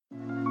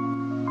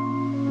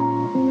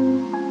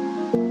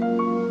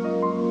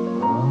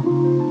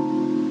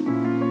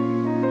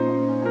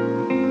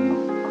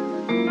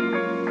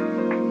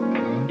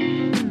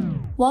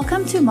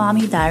Welcome to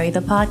Mommy Diary, the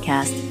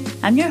podcast.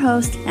 I'm your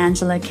host,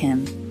 Angela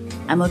Kim.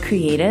 I'm a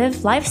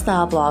creative,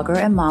 lifestyle blogger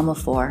and mom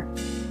of four.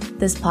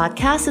 This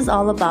podcast is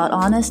all about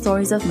honest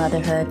stories of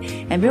motherhood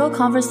and real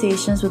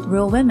conversations with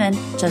real women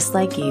just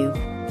like you.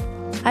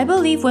 I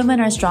believe women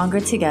are stronger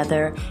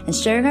together, and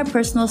sharing our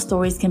personal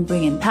stories can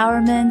bring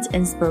empowerment,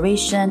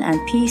 inspiration,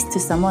 and peace to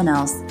someone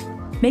else.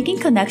 Making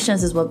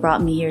connections is what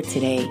brought me here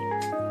today.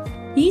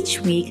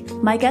 Each week,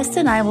 my guest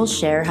and I will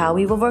share how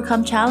we've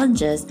overcome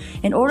challenges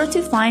in order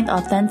to find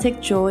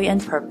authentic joy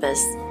and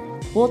purpose.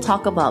 We'll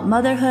talk about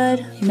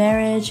motherhood,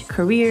 marriage,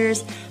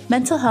 careers,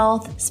 mental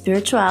health,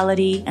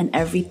 spirituality, and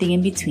everything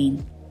in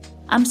between.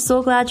 I'm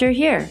so glad you're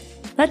here.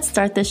 Let's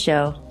start the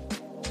show.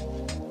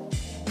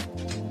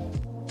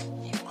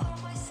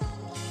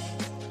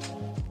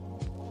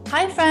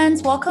 Hi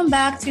friends, welcome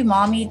back to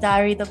Mommy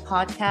Diary, the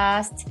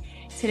podcast.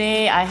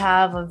 Today, I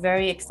have a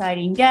very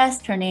exciting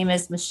guest. Her name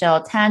is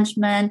Michelle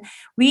Tangeman.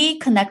 We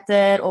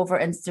connected over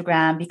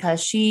Instagram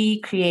because she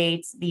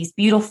creates these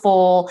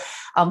beautiful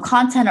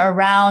content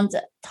around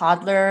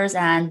toddlers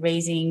and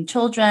raising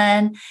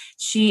children.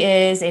 She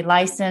is a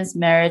licensed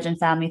marriage and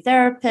family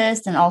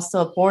therapist and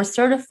also a board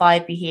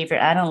certified behavior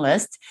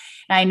analyst.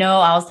 And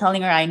I was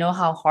telling her, I know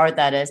how hard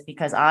that is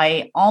because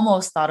I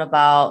almost thought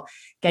about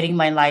getting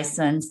my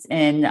license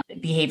in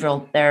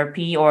behavioral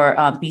therapy or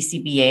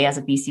BCBA as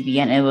a BCB.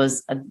 And it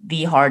was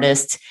the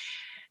hardest,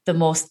 the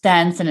most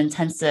dense and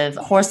intensive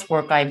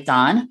coursework I've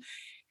done.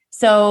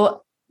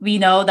 So we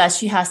know that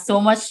she has so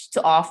much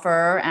to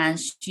offer, and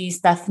she's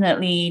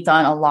definitely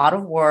done a lot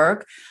of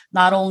work,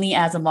 not only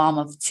as a mom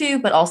of two,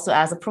 but also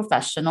as a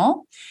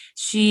professional.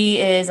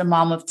 She is a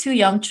mom of two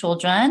young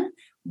children.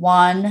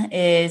 One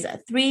is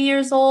 3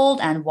 years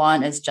old and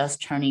one is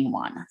just turning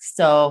 1.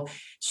 So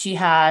she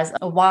has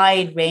a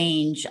wide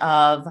range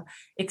of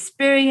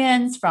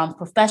experience from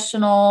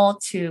professional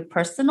to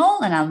personal.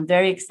 And I'm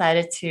very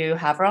excited to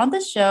have her on the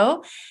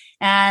show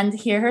and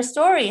hear her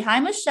story. Hi,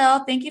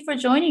 Michelle. Thank you for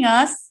joining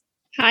us.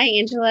 Hi,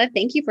 Angela.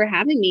 Thank you for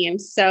having me. I'm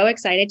so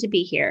excited to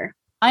be here.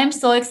 I am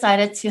so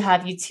excited to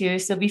have you too.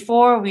 So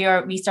before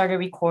we started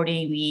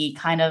recording, we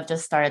kind of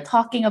just started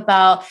talking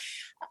about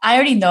I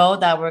already know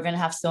that we're going to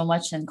have so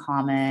much in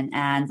common,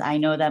 and I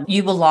know that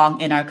you belong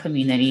in our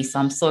community. So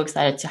I'm so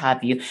excited to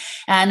have you.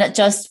 And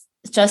just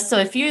so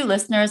if you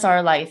listeners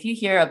are like, if you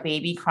hear a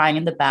baby crying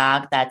in the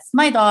back, that's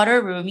my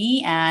daughter,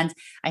 Rumi, and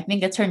I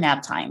think it's her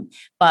nap time.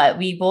 But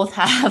we both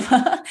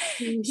have,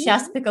 she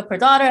has to pick up her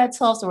daughter at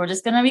 12. So we're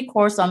just going to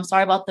record. So I'm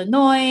sorry about the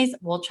noise.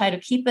 We'll try to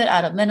keep it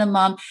at a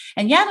minimum.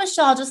 And yeah,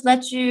 Michelle, I'll just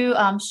let you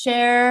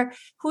share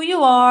who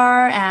you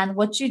are and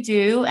what you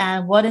do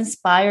and what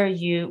inspires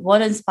you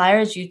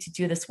to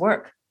do this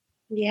work.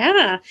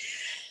 Yeah.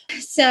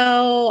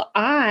 So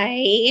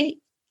I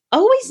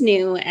always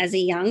knew as a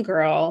young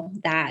girl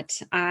that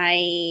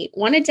I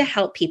wanted to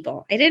help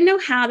people. I didn't know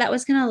how that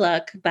was going to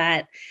look,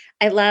 but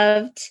I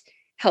loved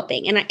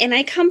helping. And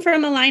I come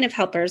from a line of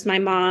helpers. My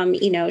mom,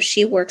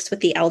 she works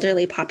with the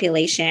elderly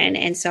population.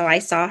 And so I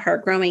saw her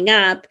growing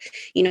up,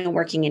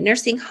 working in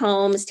nursing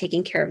homes,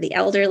 taking care of the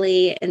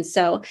elderly. And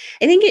so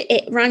I think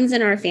it runs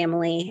in our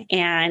family.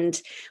 And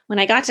when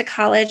I got to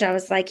college, I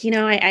was like,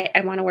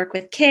 I want to work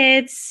with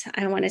kids.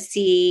 I want to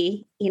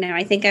see, I'm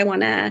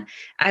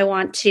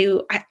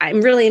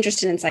really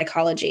interested in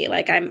psychology.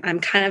 Like I'm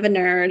kind of a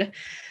nerd.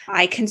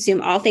 I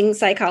consume all things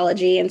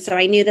psychology. And so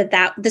I knew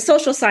that the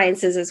social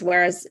sciences is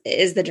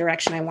the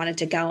direction I wanted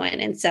to go in.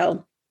 And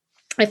so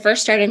I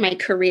first started my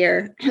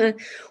career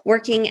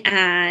working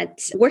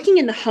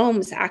in the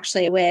homes,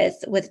 actually,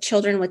 with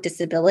children with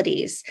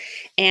disabilities.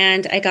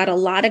 And I got a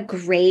lot of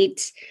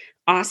great,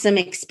 awesome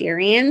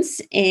experience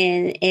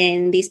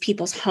in these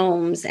people's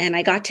homes. And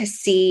I got to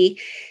see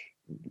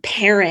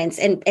parents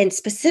and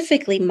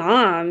specifically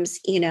moms,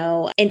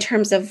 in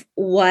terms of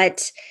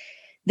what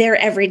their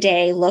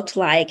everyday looked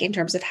like in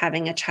terms of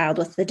having a child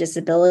with a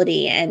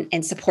disability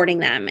and supporting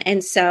them.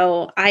 And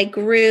so I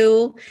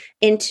grew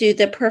into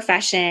the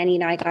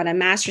profession. I got a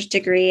master's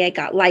degree, I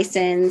got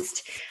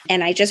licensed,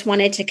 and I just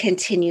wanted to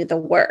continue the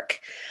work.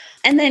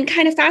 And then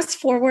kind of fast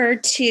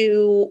forward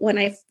to when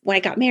I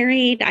got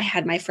married, I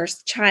had my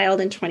first child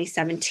in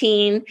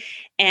 2017,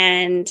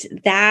 and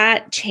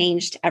that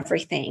changed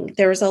everything.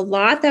 There was a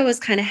lot that was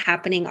kind of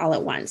happening all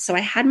at once. So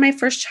I had my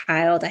first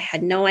child. I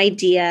had no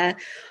idea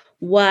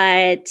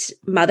what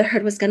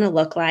motherhood was going to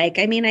look like.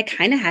 I mean, I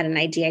kind of had an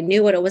idea. I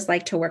knew what it was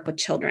like to work with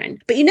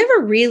children, but you never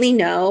really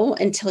know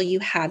until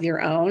you have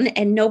your own,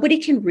 and nobody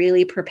can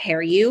really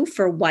prepare you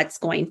for what's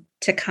going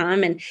to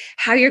come and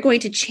how you're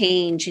going to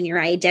change in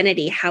your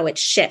identity, how it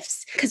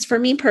shifts. Because for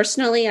me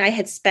personally, I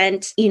had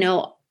spent,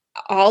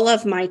 all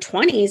of my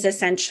 20s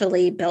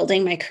essentially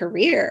building my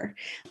career.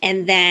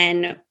 And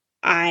then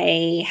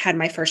I had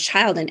my first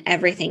child and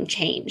everything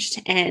changed.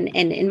 And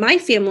in my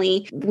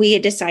family, we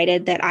had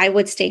decided that I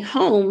would stay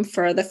home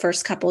for the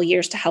first couple of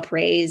years to help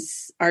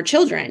raise our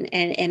children.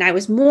 And I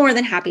was more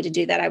than happy to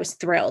do that. I was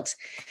thrilled.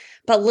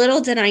 But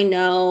little did I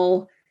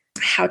know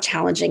how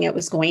challenging it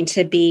was going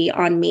to be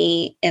on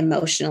me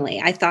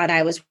emotionally. I thought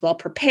I was well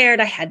prepared.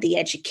 I had the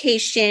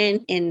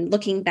education. And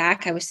looking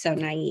back, I was so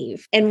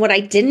naive. And what I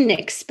didn't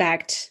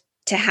expect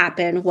to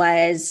happen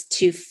was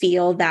to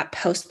feel that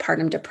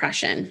postpartum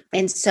depression.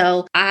 And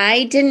so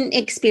I didn't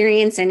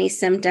experience any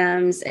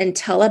symptoms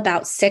until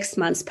about 6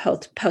 months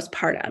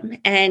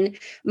postpartum. And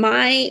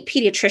my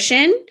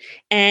pediatrician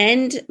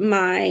and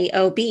my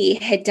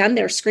OB had done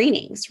their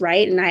screenings,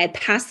 right? And I had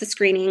passed the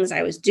screenings.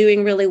 I was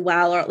doing really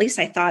well, or at least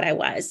I thought I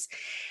was.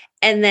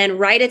 And then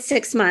right at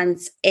 6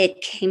 months,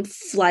 it came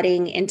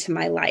flooding into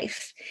my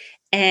life.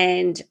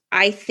 And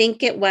I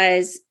think it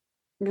was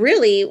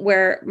really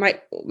where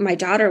my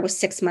daughter was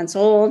 6 months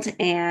old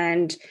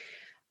and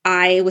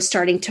I was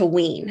starting to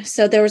wean.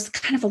 So there was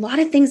kind of a lot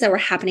of things that were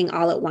happening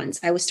all at once.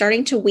 I was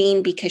starting to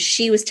wean because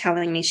she was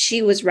telling me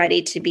she was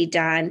ready to be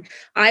done.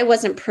 I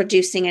wasn't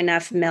producing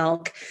enough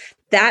milk.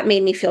 That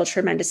made me feel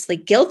tremendously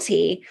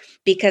guilty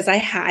because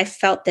I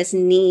felt this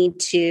need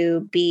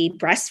to be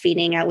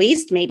breastfeeding at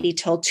least maybe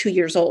till 2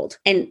 years old.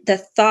 And the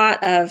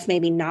thought of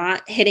maybe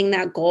not hitting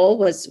that goal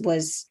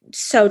was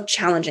so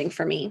challenging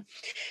for me.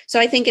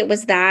 So I think it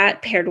was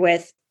that paired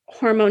with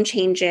hormone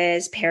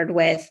changes, paired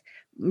with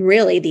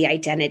really the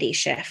identity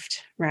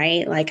shift,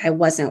 right? Like I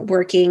wasn't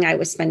working. I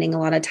was spending a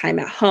lot of time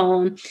at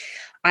home.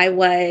 I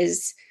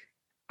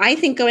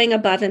think, going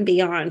above and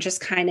beyond, just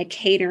kind of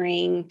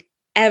catering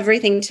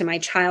everything to my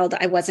child.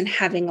 I wasn't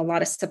having a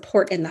lot of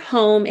support in the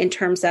home in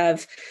terms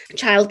of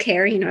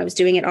childcare. I was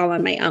doing it all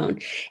on my own.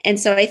 And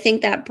so I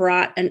think that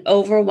brought an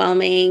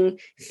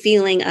overwhelming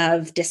feeling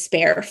of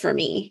despair for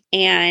me.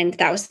 And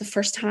that was the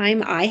first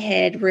time I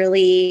had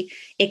really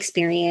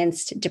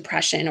experienced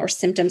depression or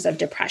symptoms of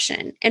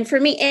depression. And for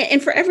me,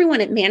 and for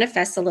everyone, it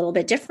manifests a little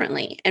bit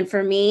differently. And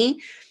for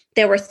me,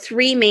 there were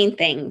three main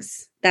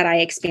things that I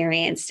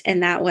experienced.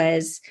 And that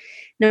was,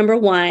 number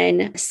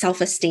one,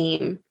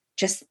 self-esteem.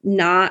 Just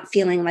not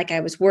feeling like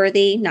I was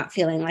worthy, not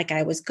feeling like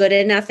I was good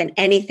enough in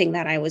anything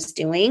that I was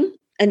doing,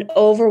 an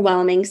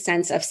overwhelming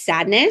sense of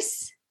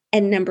sadness.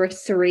 And number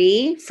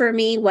three for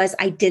me was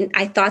I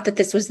thought that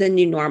this was the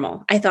new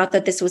normal. I thought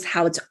that this was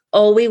how it's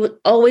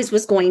always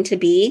was going to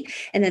be,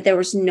 and that there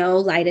was no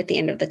light at the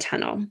end of the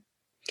tunnel.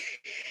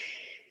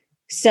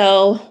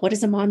 So what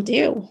does a mom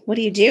do? What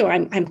do you do?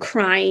 I'm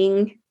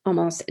crying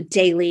almost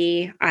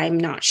daily. I'm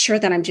not sure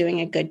that I'm doing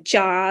a good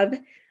job.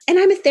 And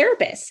I'm a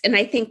therapist. And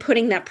I think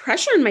putting that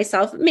pressure on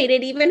myself made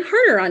it even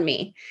harder on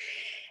me.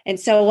 And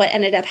so what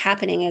ended up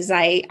happening is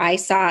I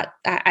sought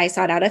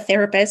out a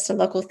therapist, a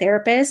local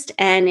therapist,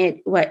 and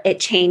it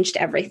changed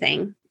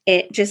everything.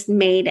 It just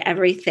made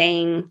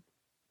everything,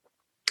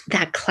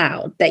 that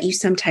cloud that you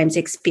sometimes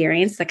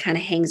experience that kind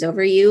of hangs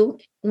over you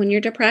when you're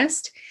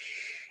depressed.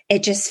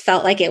 It just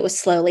felt like it was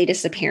slowly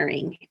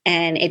disappearing,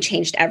 and it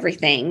changed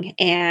everything.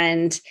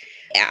 And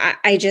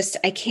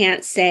I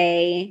can't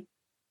say,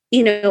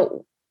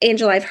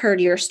 Angela, I've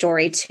heard your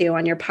story too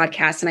on your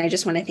podcast, and I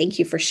just want to thank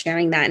you for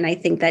sharing that. And I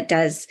think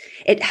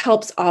it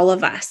helps all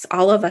of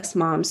us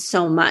moms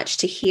so much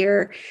to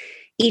hear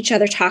each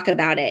other talk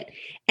about it.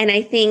 And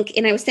I think,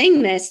 and I was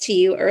saying this to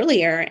you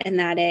earlier, and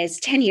that is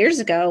 10 years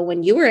ago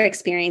when you were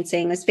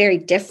experiencing was very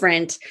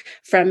different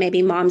from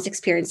maybe moms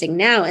experiencing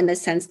now, in the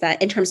sense that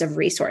in terms of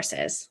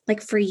resources,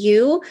 like for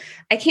you,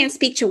 I can't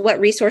speak to what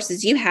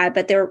resources you had,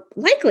 but they're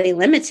likely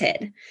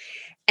limited.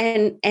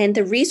 And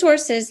the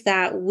resources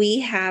that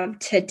we have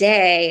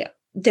today,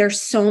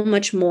 there's so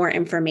much more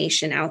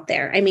information out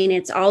there. I mean,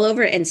 it's all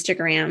over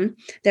Instagram.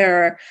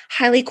 There are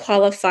highly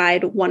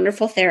qualified,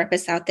 wonderful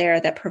therapists out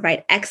there that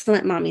provide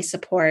excellent mommy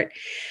support,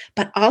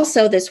 but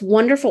also this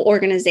wonderful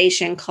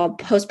organization called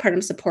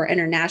Postpartum Support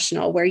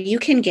International, where you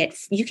can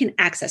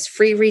access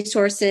free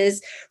resources,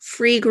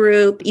 free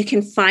group. You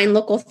can find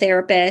local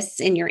therapists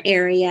in your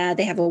area.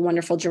 They have a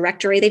wonderful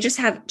directory. They just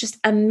have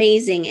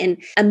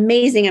amazing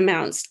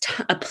amounts,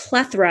 a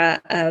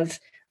plethora of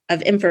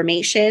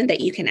information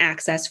that you can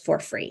access for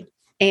free.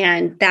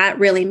 And that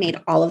really made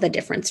all of the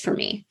difference for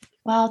me.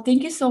 Wow,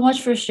 thank you so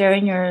much for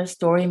sharing your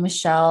story,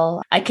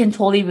 Michelle. I can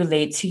totally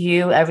relate to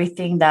you,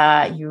 everything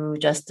that you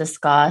just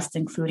discussed,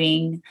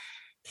 including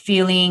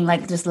feeling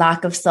like this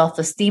lack of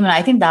self-esteem. And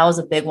I think that was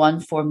a big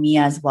one for me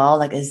as well.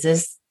 Like, is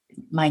this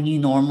my new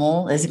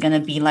normal? Is it going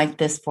to be like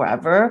this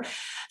forever?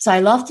 So I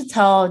love to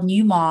tell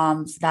new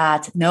moms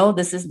that no,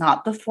 this is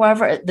not the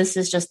forever. This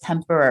is just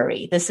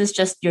temporary. This is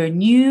just your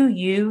new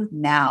you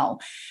now.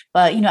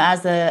 But,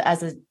 as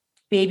a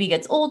baby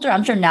gets older,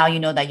 I'm sure now you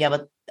know that you have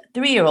a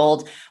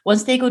 3-year-old.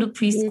 Once they go to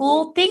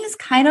preschool, things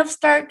kind of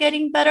start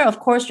getting better. Of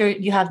course,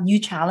 you have new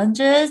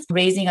challenges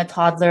raising a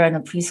toddler and a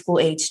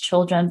preschool age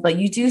children, but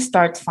you do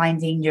start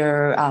finding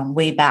your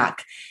way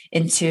back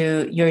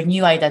into your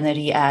new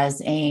identity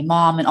as a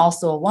mom and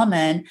also a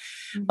woman.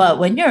 But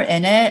when you're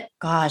in it,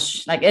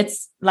 gosh, like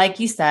it's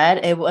like you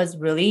said, it was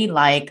really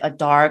like a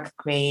dark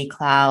gray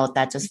cloud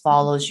that just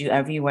follows you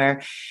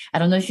everywhere. I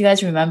don't know if you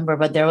guys remember,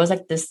 but there was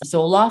like this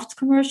Zoloft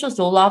commercial.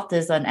 Zoloft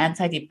is an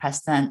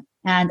antidepressant.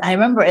 And I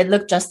remember it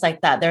looked just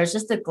like that. There's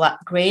just a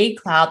gray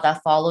cloud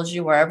that follows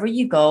you wherever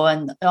you go.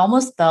 And it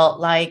almost felt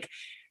like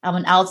I'm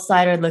an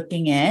outsider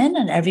looking in,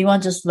 and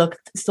everyone just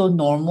looked so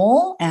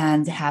normal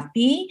and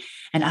happy.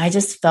 And I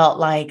just felt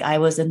like I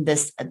was in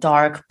this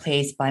dark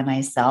place by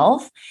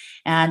myself.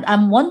 And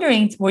I'm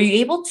wondering, were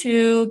you able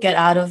to get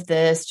out of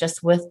this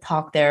just with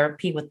talk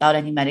therapy without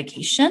any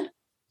medication?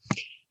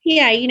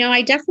 Yeah,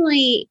 I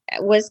definitely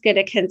was going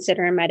to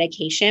consider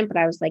medication, but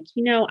I was like,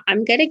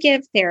 I'm going to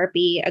give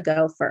therapy a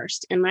go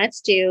first. And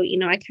let's do,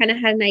 I kind of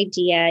had an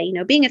idea,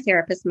 being a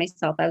therapist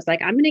myself, I was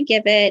like, I'm going to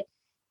give it,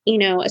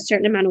 a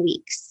certain amount of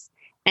weeks.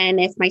 And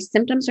if my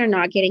symptoms are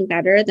not getting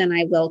better, then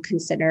I will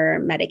consider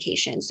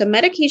medication. So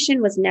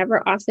medication was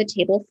never off the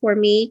table for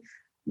me,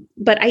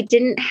 but I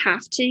didn't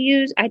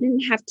I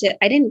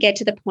didn't get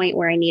to the point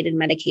where I needed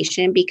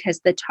medication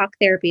because the talk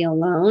therapy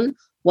alone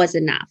was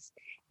enough.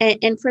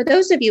 And for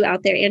those of you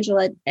out there,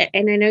 Angela,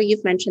 and I know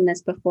you've mentioned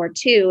this before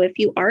too, if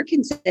you are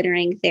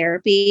considering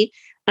therapy,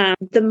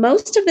 the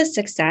most of the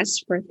success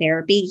for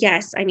therapy,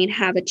 yes, I mean,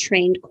 have a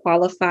trained,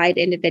 qualified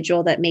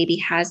individual that maybe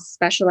has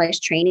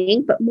specialized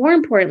training, but more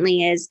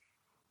importantly is,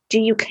 do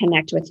you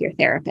connect with your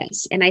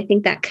therapist? And I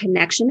think that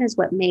connection is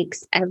what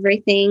makes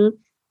everything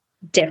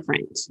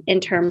different in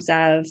terms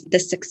of the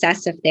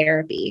success of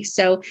therapy.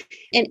 So,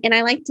 and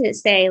I like to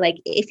say, like,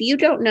 if you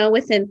don't know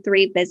within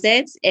 3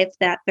 visits if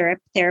that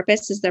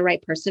therapist is the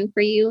right person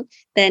for you,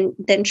 then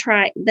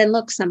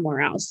look somewhere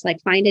else. Like,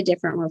 find a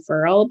different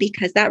referral,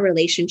 because that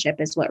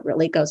relationship is what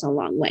really goes a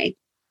long way.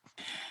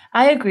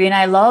 I agree. And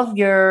I love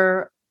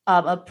your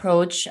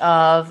approach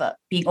of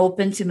being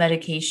open to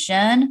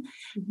medication,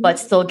 but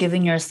still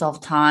giving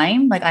yourself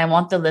time. Like, I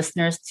want the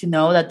listeners to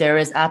know that there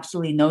is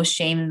absolutely no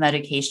shame in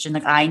medication.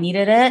 Like, I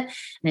needed it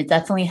and it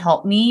definitely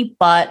helped me,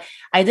 but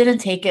I didn't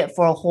take it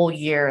for a whole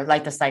year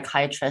like the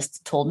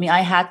psychiatrist told me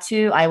I had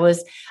to.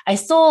 I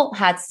still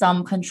had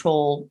some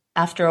control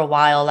after a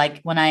while,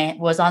 like when I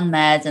was on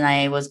meds and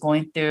I was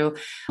going through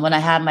when I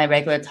had my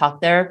regular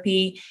talk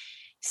therapy.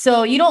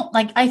 So you don't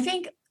like, I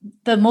think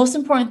the most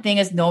important thing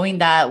is knowing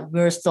that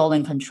we're still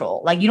in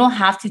control. Like, you don't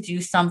have to do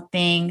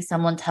something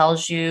someone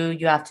tells you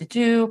have to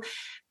do,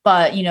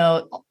 but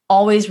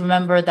always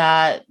remember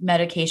that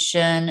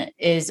medication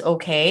is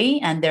okay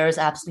and there is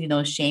absolutely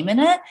no shame in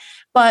it.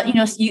 But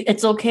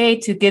it's okay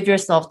to give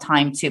yourself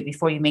time too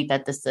before you make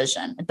that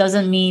decision. It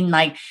doesn't mean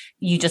like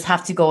you just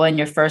have to go in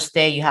your first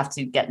day, you have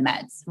to get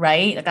meds,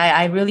 right? Like,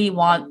 I really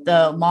want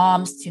the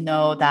moms to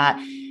know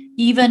that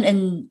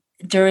even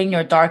during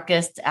your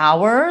darkest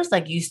hours,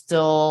 like, you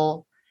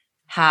still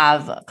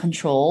have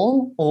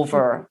control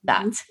over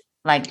that.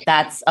 Like,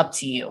 that's up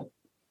to you.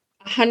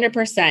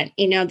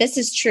 100%. This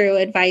is true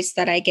advice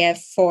that I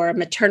give for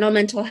maternal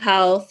mental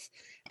health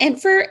and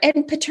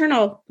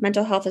paternal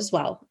mental health as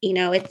well.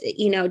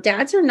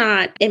 Dads are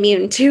not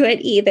immune to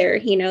it either.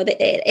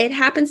 It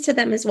happens to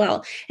them as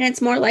well. And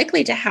it's more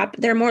likely to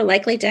happen. They're more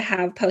likely to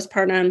have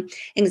postpartum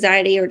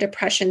anxiety or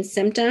depression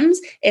symptoms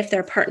if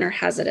their partner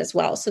has it as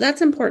well. So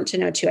that's important to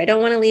know too. I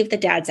don't want to leave the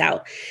dads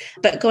out,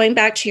 but going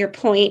back to your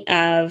point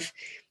of,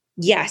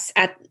 yes,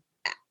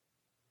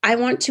 I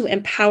want to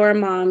empower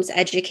moms,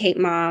 educate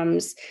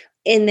moms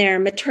in their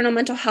maternal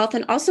mental health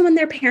and also in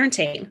their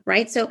parenting,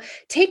 right? So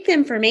take the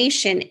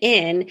information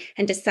in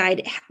and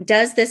decide,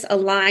 does this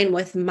align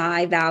with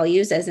my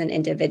values as an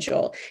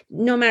individual?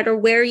 No matter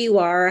where you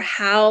are,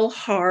 how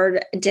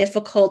hard,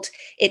 difficult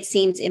it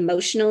seems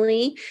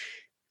emotionally,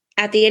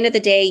 at the end of the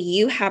day,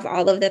 you have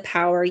all of the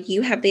power.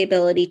 You have the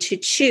ability to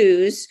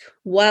choose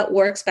what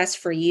works best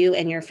for you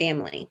and your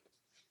family.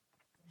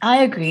 I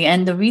agree.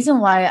 And the reason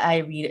why I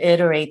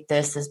reiterate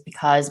this is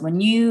because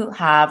when you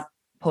have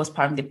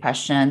postpartum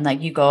depression,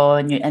 like, you go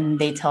and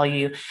they tell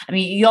you, I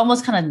mean, you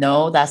almost kind of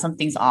know that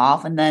something's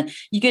off, and then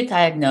you get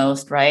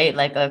diagnosed, right?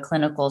 Like, a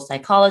clinical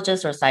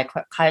psychologist or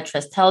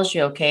psychiatrist tells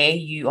you, okay,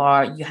 you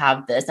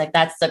have this, like,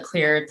 that's the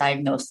clear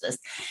diagnosis.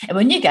 And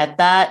when you get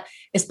that,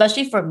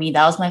 especially for me,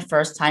 that was my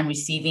first time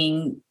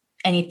receiving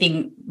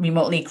anything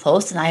remotely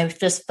close. And I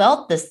just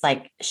felt this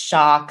like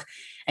shock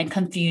and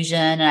confusion.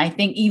 And I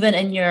think even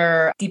in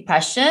your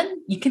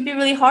depression, you can be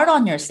really hard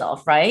on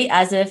yourself, right?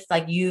 As if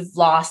like you've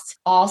lost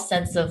all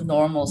sense of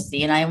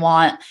normalcy. And I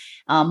want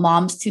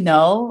moms to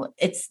know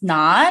it's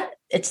not,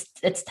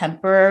 it's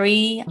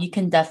temporary. You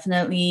can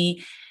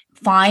definitely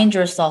find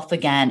yourself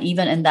again,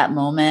 even in that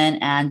moment.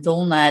 And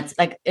don't let,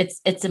 like,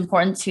 it's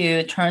important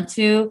to turn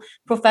to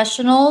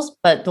professionals,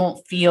 but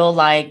don't feel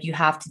like you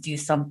have to do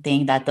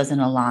something that doesn't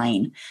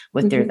align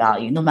with your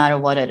value, no matter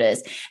what it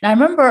is. And I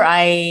remember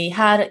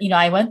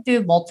I went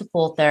through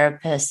multiple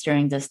therapists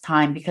during this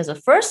time, because the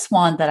first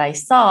one that I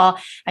saw,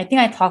 I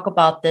think I talk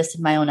about this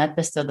in my own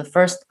episode. The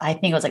first, I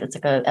think it's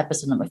like a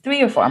episode number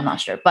 3 or 4, I'm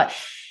not sure. But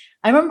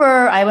I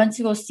remember I went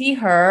to go see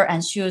her,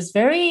 and she was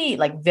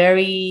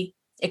very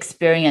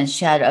experienced.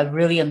 She had a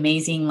really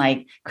amazing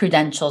like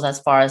credentials as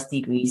far as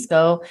degrees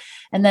go.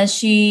 And then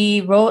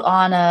she wrote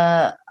on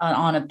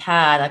a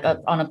pad,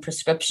 on a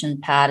prescription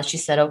pad. She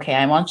said, okay,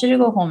 I want you to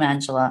go home,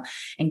 Angela,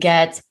 and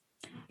get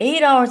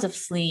 8 hours of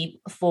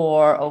sleep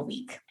for a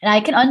week. And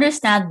I can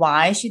understand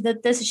why she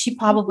did this. She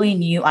probably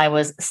knew I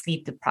was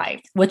sleep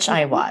deprived, which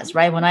I was,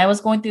 right? When I was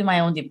going through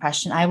my own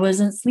depression, I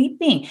wasn't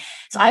sleeping.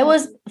 So I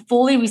was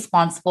fully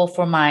responsible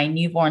for my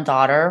newborn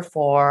daughter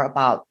for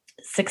about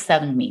 6,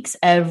 7 weeks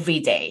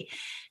every day.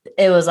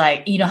 It was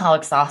like, you know how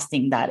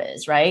exhausting that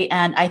is, right?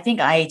 And I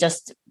think I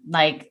just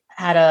like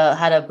had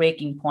a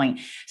breaking point.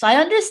 So I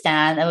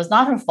understand it was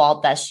not her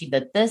fault that she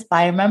did this, but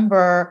I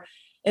remember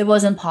it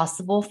was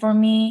impossible for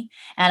me.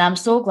 And I'm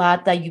so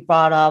glad that you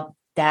brought up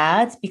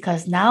dads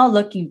because now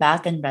looking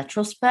back in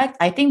retrospect,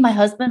 I think my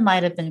husband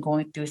might have been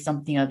going through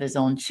something of his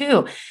own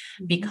too,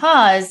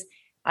 because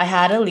I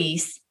had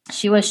Elise.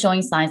 She was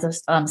showing signs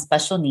of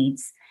special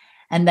needs.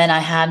 And then I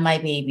had my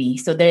baby.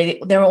 So they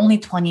were only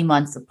 20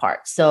 months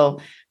apart. So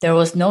there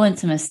was no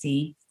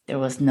intimacy. There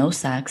was no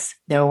sex.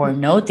 There were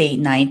no date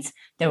nights.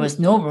 There was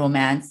no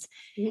romance.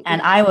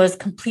 And I was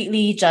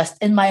completely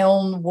just in my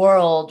own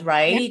world,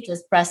 right? Yep.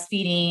 Just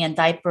breastfeeding and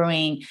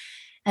diapering.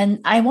 And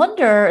I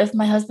wonder if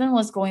my husband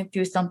was going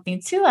through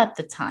something too at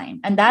the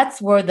time. And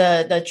that's where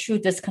the true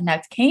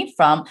disconnect came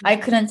from. I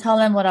couldn't tell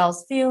him what I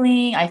was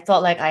feeling. I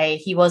felt like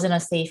he wasn't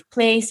a safe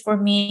place for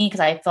me because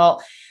I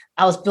felt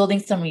I was building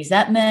some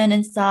resentment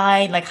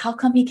inside. Like, how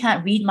come he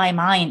can't read my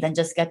mind and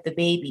just get the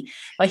baby?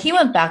 But he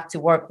went back to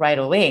work right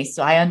away.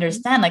 So I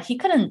understand, like, he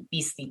couldn't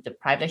be sleep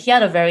deprived. Like, he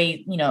had a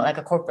very, like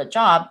a corporate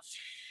job.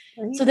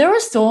 So there were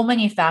so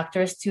many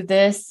factors to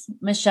this,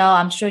 Michelle,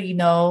 I'm sure you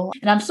know.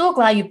 And I'm so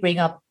glad you bring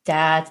up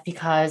dads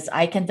because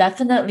I can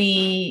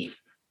definitely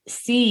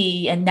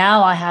see, and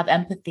now I have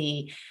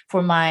empathy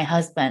for my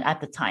husband at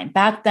the time.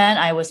 Back then,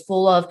 I was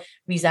full of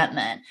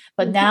resentment.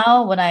 But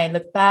now when I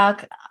look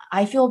back,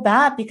 I feel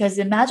bad because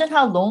imagine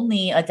how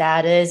lonely a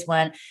dad is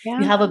when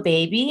you have a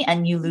baby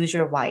and you lose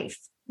your wife.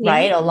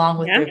 Right, along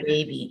with your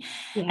baby.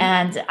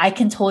 And I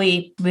can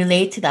totally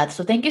relate to that.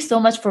 So thank you so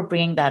much for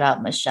bringing that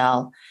up,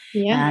 Michelle.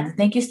 And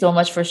thank you so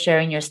much for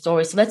sharing your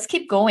story. So let's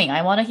keep going.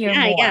 I want to hear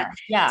more.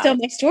 So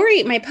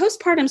my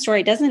postpartum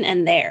story doesn't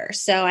end there.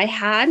 So I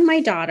had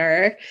my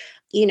daughter,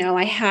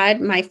 I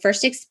had my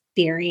first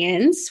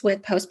experience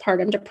with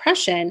postpartum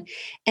depression.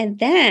 And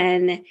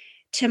then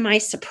to my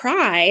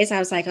surprise, I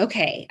was like,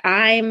 okay,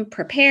 I'm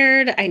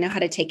prepared. I know how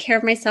to take care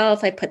of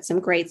myself. I put some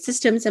great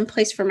systems in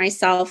place for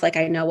myself. Like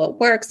I know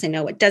what works. I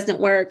know what doesn't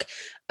work.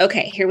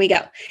 Okay, here we go.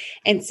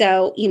 And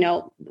so,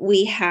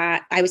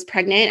 I was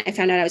pregnant. I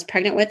found out I was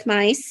pregnant with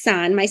my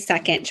son, my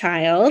second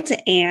child,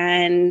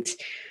 and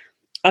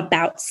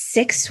about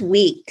 6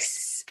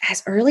 weeks,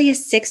 as early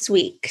as 6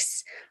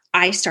 weeks,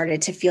 I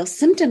started to feel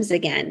symptoms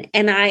again.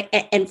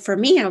 And for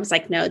me, I was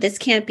like, no, this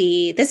can't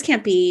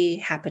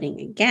be happening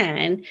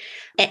again.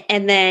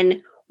 And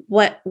then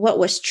what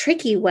was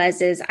tricky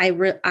is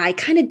I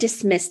kind of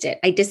dismissed it.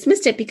 I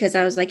dismissed it because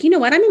I was like, you know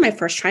what? I'm in my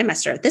first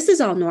trimester. This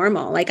is all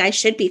normal. Like I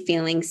should be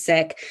feeling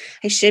sick.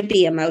 I should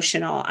be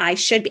emotional. I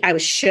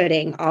was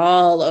shooting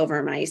all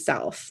over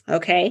myself.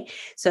 Okay.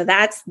 So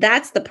that's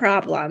the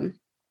problem.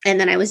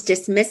 And then I was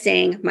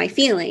dismissing my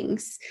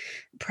feelings.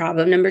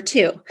 Problem number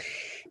 2.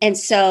 And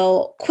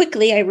so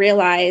quickly I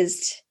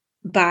realized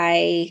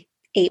by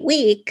 8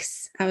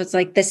 weeks, I was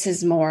like, this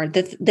is more.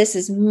 This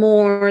is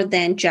more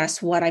than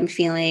just what I'm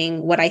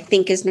feeling, what I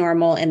think is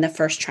normal in the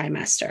first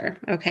trimester.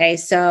 Okay.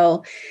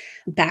 So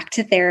back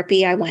to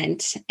therapy I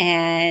went,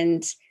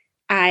 and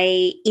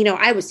I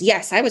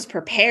was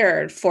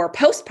prepared for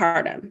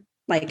postpartum,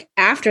 like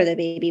after the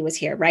baby was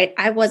here, right?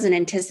 I wasn't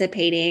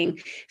anticipating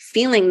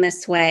feeling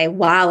this way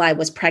while I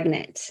was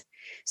pregnant.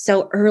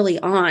 So early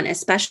on,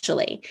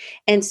 especially.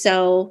 And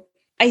so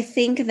I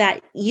think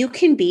that you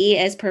can be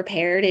as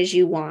prepared as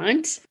you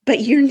want, but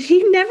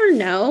you never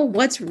know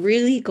what's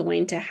really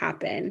going to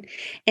happen.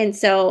 And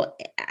so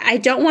I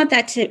don't want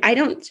that I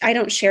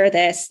don't share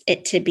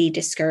it to be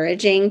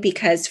discouraging,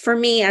 because for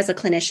me as a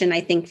clinician, I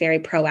think very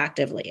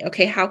proactively.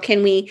 Okay, how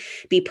can we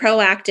be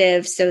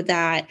proactive so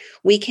that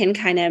we can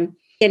kind of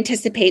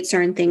anticipate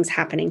certain things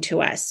happening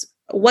to us?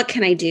 What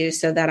can I do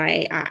so that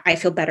I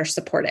feel better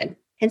supported?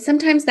 And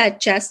sometimes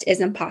that just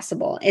isn't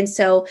possible. And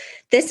so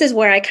this is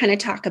where I kind of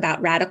talk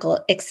about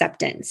radical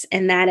acceptance.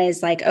 And that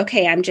is like,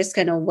 okay, I'm just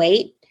going to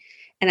wait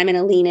and I'm going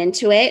to lean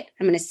into it.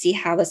 I'm going to see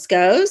how this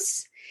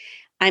goes.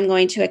 I'm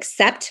going to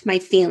accept my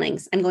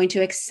feelings. I'm going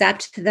to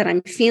accept that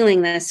I'm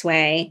feeling this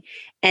way.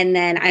 And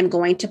then I'm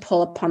going to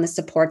pull upon the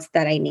supports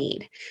that I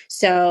need.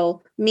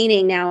 So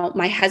meaning now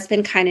my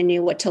husband kind of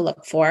knew what to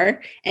look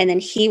for. And then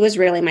he was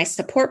really my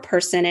support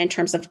person in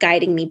terms of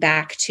guiding me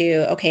back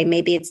to, okay,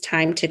 maybe it's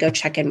time to go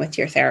check in with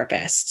your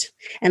therapist.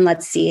 And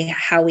let's see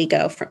how we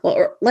go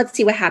or let's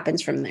see what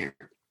happens from there.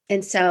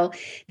 And so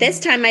this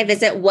time my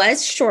visit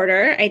was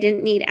shorter. I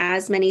didn't need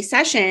as many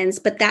sessions,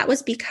 but that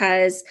was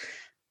because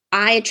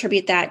I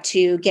attribute that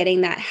to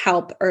getting that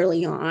help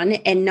early on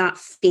and not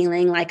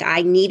feeling like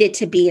I needed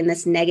to be in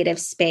this negative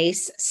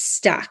space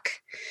stuck.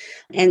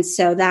 And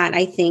so that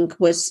I think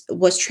was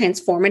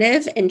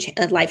transformative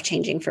and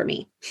life-changing for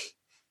me.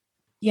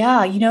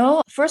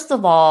 Yeah. First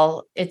of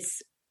all,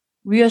 it's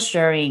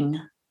reassuring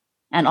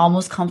and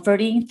almost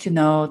comforting to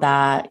know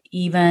that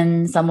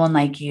even someone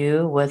like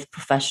you with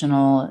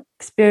professional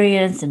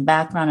experience and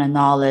background and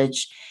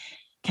knowledge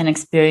can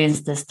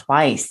experience this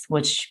twice,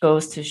 which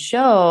goes to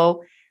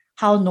show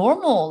how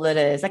normal it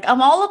is. Like,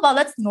 I'm all about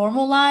let's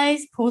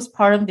normalize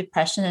postpartum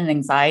depression and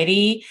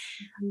anxiety.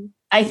 Mm-hmm.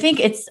 I think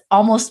it's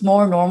almost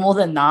more normal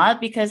than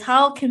not, because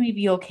how can we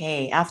be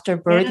okay after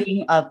Yeah.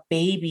 birthing a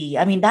baby?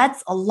 I mean,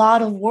 that's a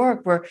lot of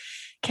work. We're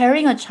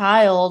carrying a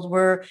child.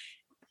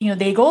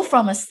 They go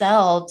from a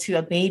cell to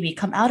a baby,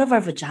 come out of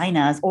our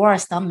vaginas or our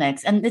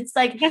stomachs. And it's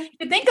like, Yeah. if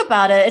you think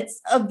about it,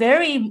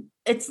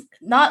 it's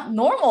not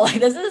normal. Like,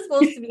 this is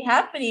supposed to be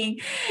happening,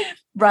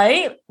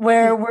 right?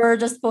 Where we're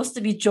just supposed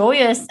to be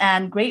joyous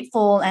and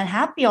grateful and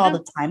happy all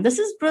the time. This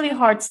is really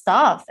hard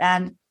stuff.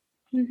 And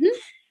Mm-hmm.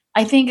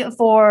 I think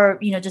for,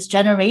 just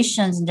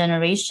generations and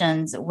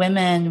generations,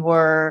 women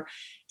were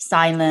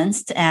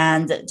silenced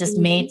and just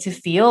made to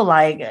feel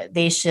like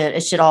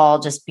it should all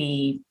just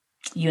be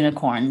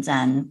unicorns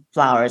and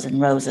flowers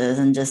and roses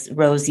and just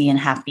rosy and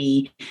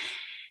happy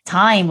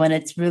time, when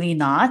it's really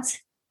not.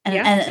 And,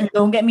 Yeah. and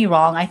don't get me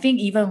wrong, I think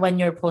even when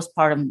you're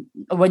postpartum,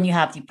 when you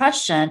have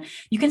depression,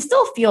 you can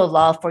still feel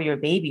love for your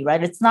baby,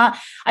 right? It's not,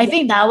 I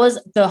think that was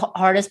the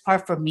hardest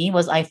part for me,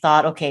 was I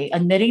thought, okay,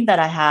 admitting that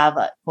I have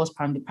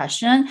postpartum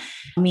depression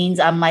means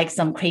I'm like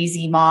some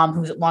crazy mom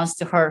who wants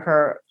to hurt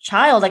her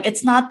child. Like,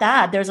 it's not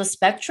that. There's a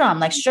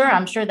spectrum. Like, sure,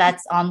 I'm sure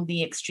that's on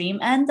the extreme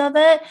end of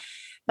it.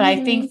 But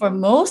I think for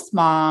most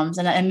moms,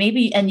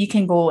 and you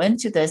can go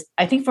into this,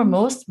 I think for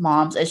most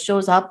moms, it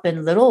shows up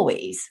in little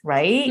ways,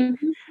 right?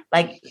 Mm-hmm.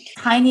 Like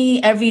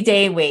tiny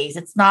everyday ways.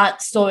 It's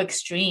not so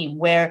extreme,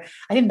 where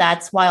I think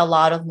that's why a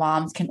lot of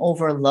moms can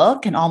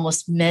overlook and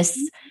almost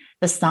miss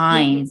the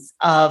signs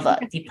of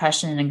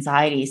depression and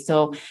anxiety.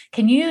 So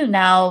can you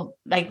now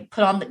like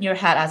put on your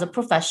hat as a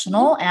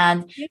professional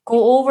and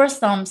go over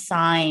some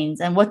signs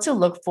and what to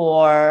look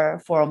for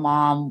a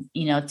mom,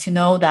 to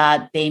know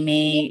that they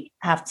may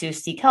have to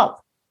seek help?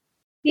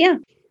 Yeah.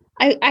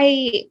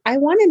 I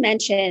want to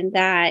mention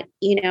that,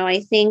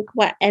 I think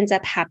what ends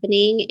up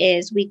happening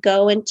is we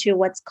go into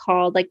what's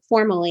called, like,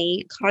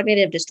 formally,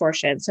 cognitive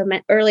distortion. So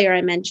earlier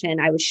I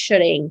mentioned I was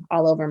shoulding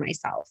all over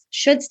myself.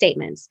 Should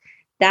statements.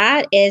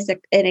 That is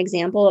an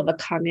example of a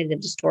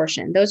cognitive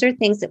distortion. Those are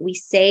things that we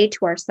say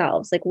to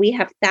ourselves. Like, we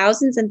have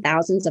thousands and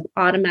thousands of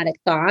automatic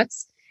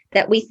thoughts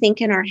that we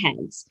think in our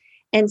heads.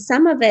 And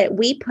some of it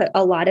we put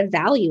a lot of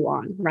value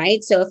on,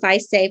 right? So if I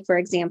say, for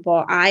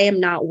example, I am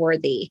not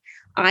worthy,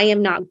 I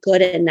am not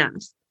good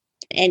enough.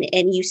 And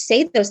you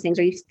say those things,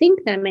 or you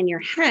think them in your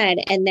head,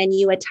 and then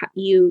you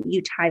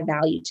tie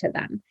value to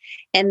them.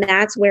 And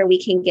that's where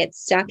we can get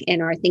stuck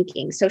in our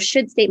thinking. So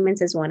should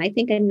statements is one. I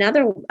think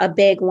a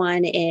big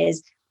one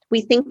is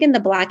we think in the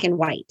black and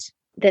white.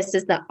 This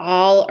is the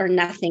all or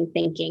nothing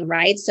thinking,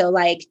 right? So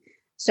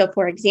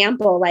for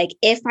example, like,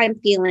 if I'm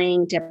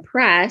feeling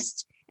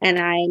depressed and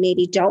I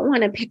maybe don't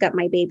want to pick up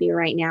my baby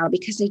right now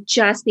because I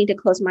just need to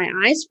close my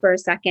eyes for a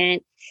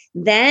second,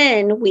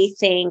 then we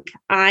think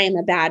I am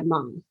a bad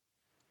mom,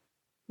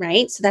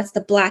 right? So that's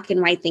the black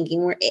and white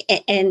thinking.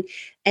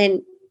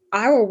 And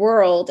our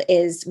world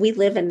is, we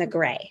live in the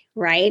gray,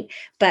 right?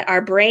 But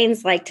our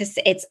brains like to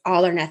say it's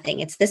all or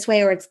nothing. It's this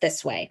way or it's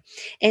this way.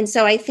 And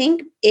so I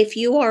think if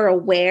you are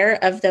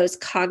aware of those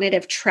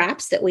cognitive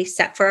traps that we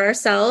set for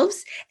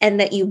ourselves and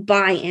that you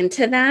buy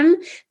into them,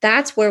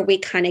 that's where we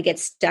kind of get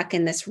stuck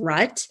in this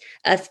rut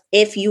of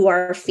if you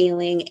are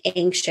feeling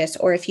anxious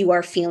or if you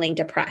are feeling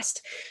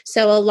depressed.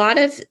 So a lot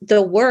of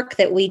the work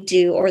that we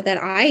do, or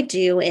that I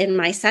do in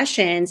my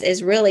sessions,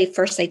 is really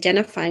first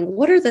identifying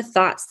what are the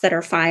thoughts that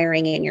are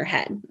firing in your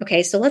head.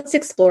 Okay, so let's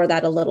explore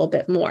that a little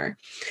bit more.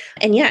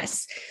 And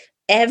yes,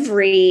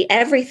 every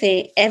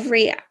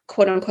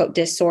quote unquote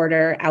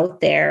disorder out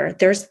there,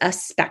 there's a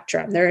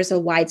spectrum. There is a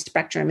wide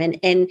spectrum,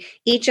 and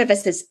each of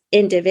us as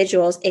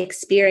individuals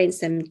experience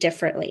them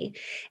differently.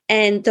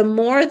 And the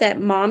more that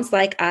moms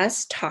like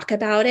us talk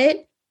about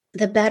it,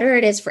 the better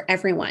it is for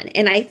everyone.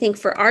 And I think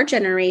for our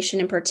generation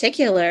in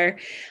particular,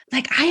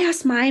 like, I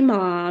asked my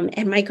mom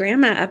and my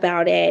grandma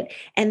about it,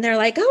 and they're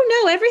like,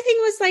 oh no, everything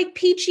was like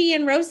peachy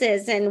and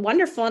roses and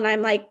wonderful. And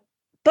I'm like,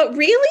 but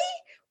really?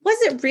 Was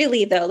it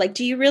really though? Like,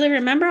 do you really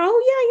remember?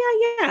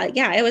 Oh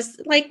yeah. It was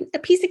like a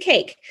piece of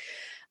cake.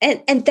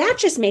 And that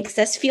just makes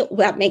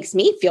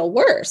me feel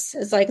worse.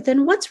 It's like,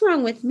 then what's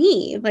wrong with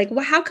me? Like,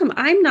 well, how come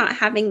I'm not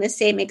having the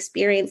same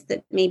experience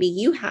that maybe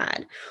you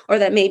had, or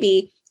that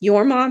maybe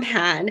your mom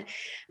had?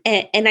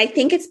 And I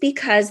think it's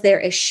because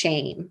there is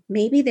shame.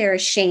 Maybe there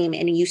is shame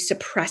and you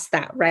suppress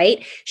that,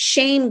 right?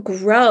 Shame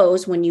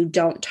grows when you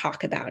don't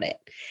talk about it.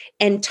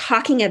 And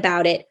talking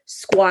about it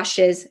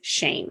squashes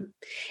shame.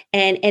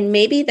 And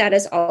maybe that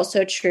is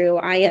also true.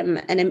 I am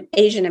an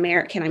Asian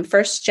American. I'm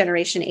first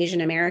generation Asian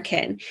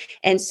American.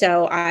 And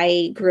so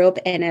I grew up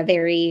in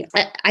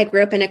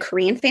a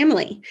Korean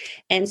family.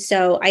 And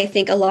so I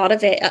think a lot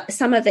of it,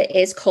 some of it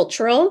is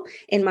cultural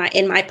in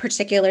my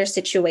particular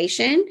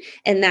situation.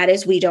 And that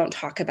is, we don't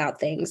talk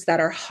about things that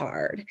are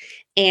hard.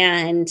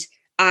 And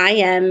I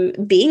am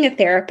being a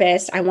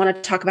therapist. I want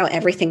to talk about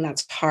everything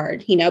that's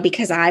hard,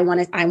 because I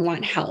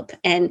want help.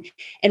 And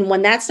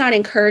when that's not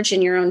encouraged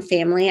in your own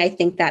family, I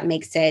think that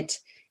makes it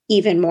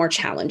even more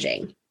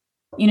challenging.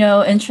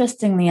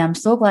 Interestingly, I'm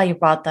so glad you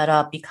brought that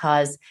up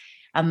because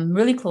I'm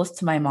really close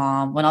to my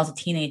mom. When I was a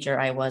teenager,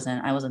 I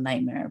wasn't. I was a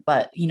nightmare.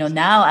 But,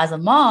 now as a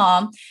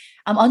mom,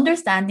 I'm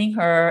understanding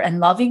her and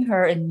loving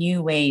her in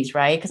new ways,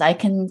 right? Because I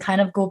can kind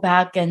of go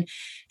back and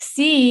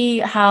see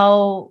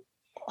how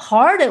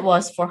hard it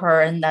was for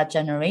her in that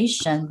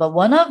generation. But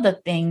one of the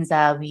things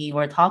that we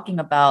were talking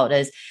about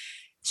is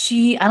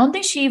I don't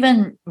think she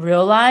even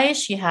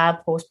realized she had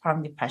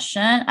postpartum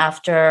depression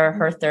after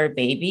her third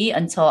baby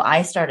until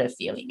I started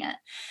feeling it.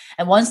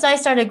 And once I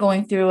started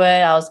going through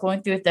it, I was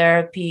going through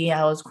therapy,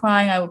 I was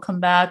crying, I would come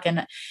back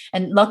and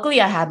luckily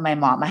I had my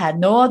mom. I had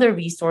no other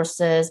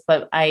resources,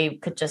 but I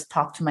could just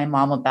talk to my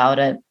mom about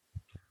it.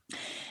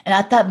 And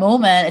at that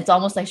moment, it's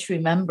almost like she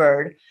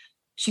remembered.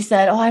 She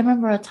said, "Oh, I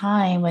remember a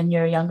time when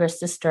your younger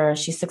sister,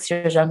 she's 6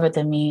 years younger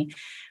than me,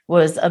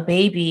 was a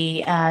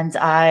baby and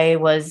I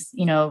was,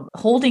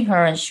 holding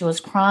her and she was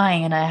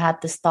crying. And I had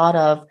this thought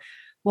of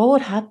what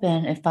would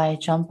happen if I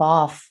jump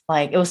off?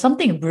 Like it was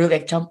something really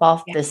like jump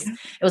off this.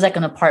 It was like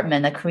an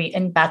apartment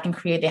and back in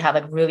Korea, they have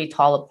like really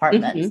tall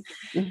apartments.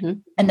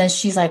 And then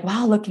she's like,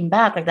 wow, looking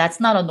back, like that's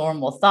not a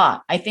normal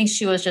thought. I think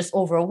she was just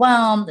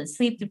overwhelmed and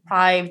sleep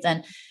deprived.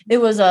 And it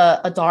was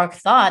a dark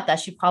thought that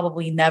she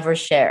probably never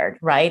shared,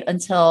 right?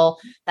 Until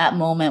that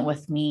moment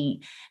with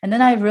me. And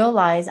then I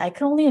realized I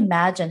could only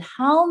imagine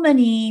how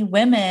many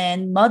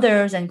women,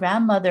 mothers and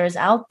grandmothers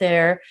out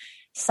there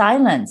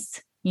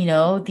silenced,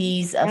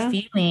 these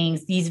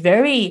feelings, these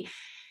very,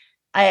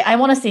 I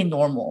want to say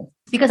normal,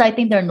 because I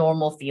think they're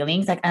normal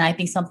feelings. Like, and I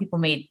think some people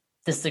may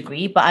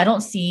disagree, but I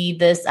don't see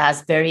this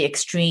as very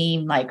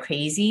extreme, like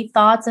crazy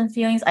thoughts and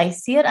feelings. I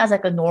see it as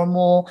like a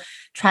normal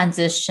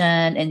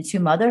transition into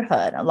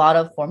motherhood, a lot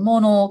of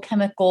hormonal,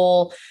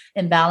 chemical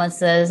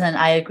imbalances. And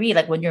I agree,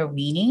 like when you're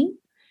weaning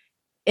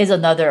is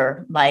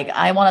another, like,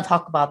 I want to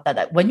talk about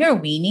that. When you're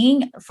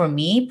weaning, for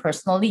me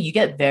personally, you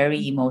get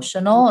very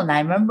emotional. And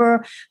I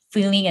remember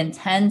feeling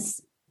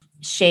intense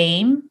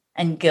shame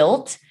and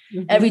guilt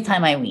every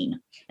time I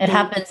wean. It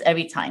happens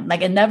every time.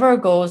 Like it never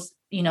goes,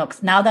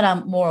 now that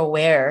I'm more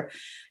aware.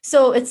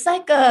 So it's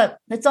like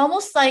it's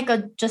almost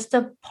like just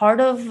a part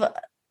of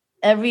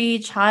every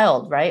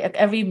child, right? Like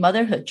every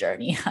motherhood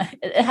journey.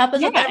 It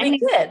happens with every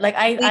kid. Like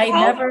I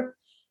never.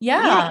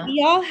 Yeah.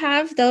 We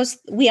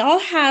all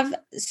have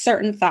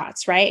certain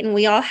thoughts, right? And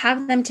we all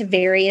have them to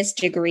various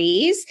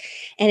degrees.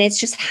 And it's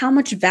just how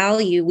much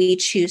value we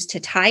choose to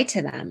tie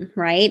to them,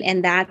 right?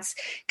 And that's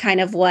kind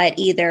of what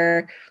we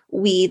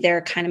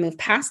kind of move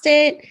past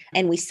it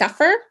and we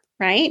suffer,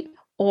 right?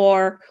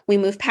 Or we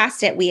move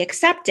past it, we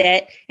accept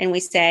it, and we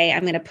say,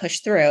 I'm going to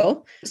push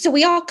through. So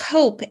we all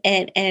cope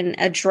and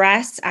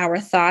address our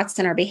thoughts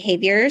and our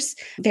behaviors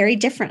very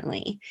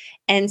differently.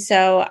 And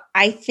so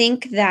I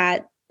think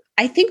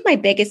my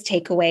biggest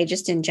takeaway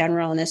just in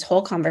general in this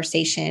whole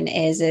conversation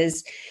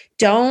is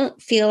don't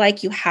feel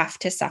like you have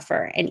to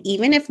suffer. And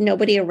even if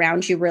nobody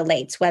around you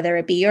relates, whether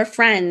it be your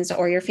friends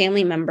or your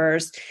family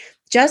members,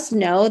 just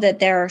know that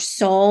there are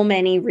so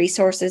many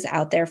resources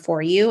out there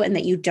for you and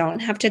that you don't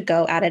have to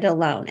go at it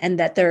alone and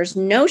that there's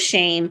no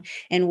shame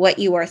in what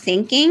you are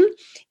thinking.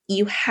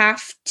 You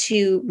have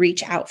to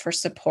reach out for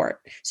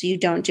support so you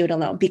don't do it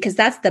alone, because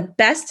that's the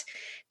best.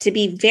 To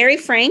be very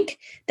frank,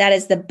 that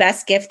is the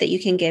best gift that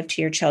you can give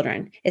to your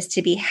children, is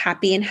to be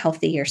happy and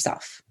healthy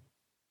yourself.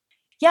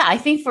 Yeah, I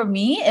think for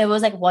me, it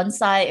was like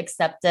once I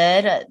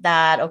accepted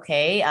that,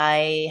 okay,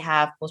 I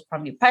have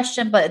postpartum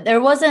depression, but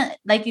there wasn't,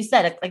 like you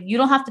said, like you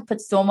don't have to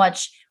put so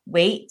much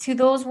weight to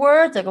those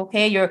words. Like,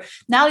 okay, you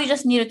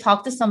just need to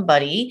talk to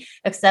somebody,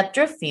 accept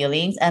your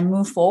feelings and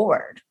move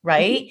forward,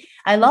 right?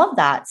 I love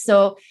that.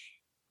 So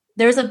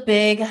there's a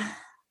big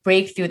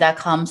breakthrough that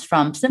comes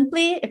from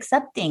simply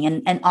accepting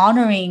and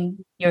honoring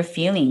your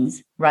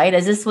feelings, right?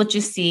 Is this what you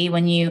see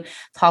when you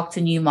talk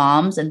to new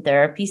moms in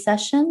therapy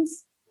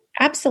sessions?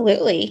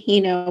 Absolutely.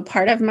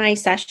 Part of my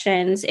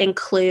sessions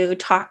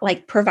include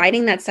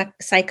providing that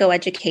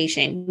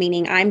psychoeducation,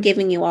 meaning I'm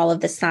giving you all of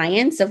the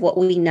science of what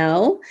we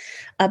know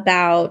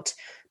about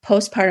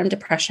postpartum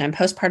depression,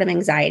 postpartum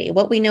anxiety,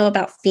 what we know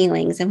about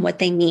feelings and what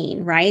they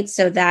mean, right?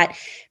 So that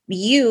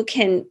you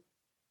can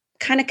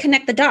kind of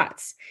connect the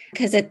dots,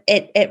 because it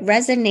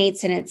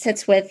resonates and it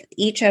sits with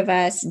each of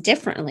us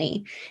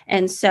differently.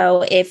 And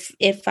so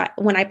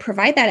when I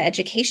provide that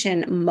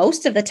education,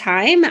 most of the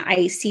time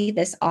I see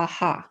this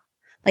aha,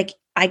 like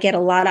I get a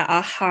lot of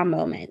aha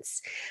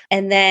moments.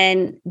 And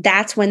then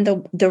that's when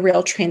the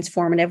real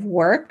transformative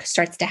work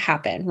starts to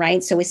happen,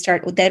 right? So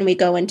then we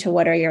go into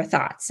what are your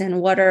thoughts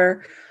and what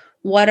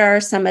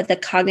are some of the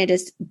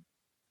cognitive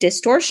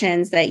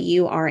distortions that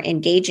you are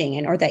engaging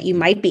in or that you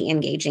might be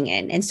engaging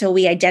in. And so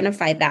we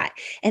identify that,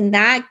 and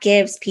that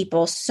gives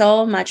people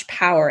so much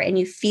power, and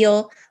you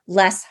feel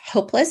less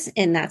hopeless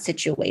in that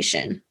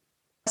situation.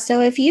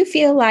 So if you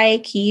feel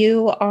like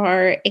you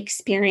are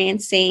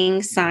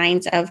experiencing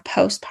signs of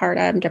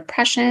postpartum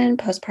depression,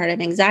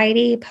 postpartum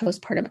anxiety,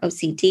 postpartum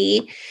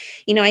OCD,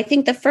 I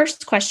think the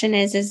first question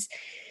is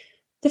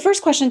the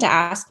first question to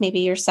ask maybe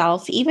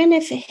yourself, even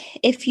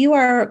if you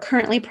are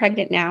currently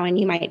pregnant now and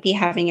you might be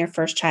having your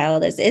first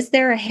child, is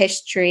there a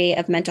history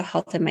of mental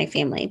health in my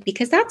family?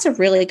 Because that's a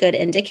really good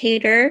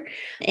indicator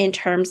in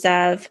terms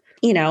of,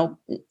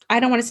 I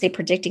don't want to say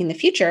predicting the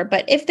future,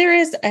 but if there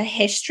is a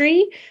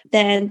history,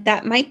 then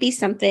that might be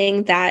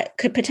something that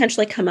could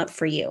potentially come up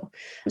for you.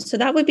 So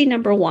that would be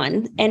number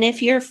one. And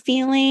if you're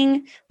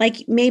feeling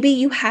like maybe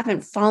you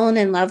haven't fallen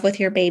in love with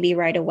your baby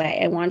right away,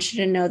 I want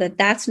you to know that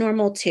that's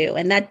normal too.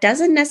 And that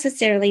doesn't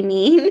necessarily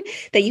mean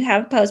that you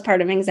have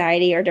postpartum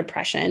anxiety or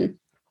depression.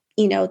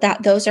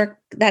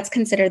 That's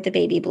considered the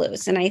baby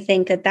blues. And I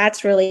think that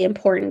that's really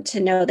important to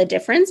know the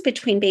difference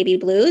between baby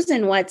blues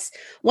and what's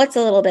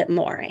a little bit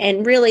more.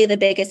 And really the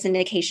biggest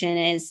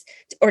indication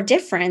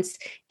difference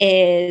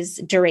is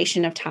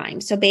duration of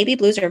time. So baby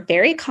blues are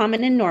very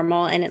common and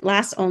normal, and it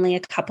lasts only a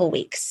couple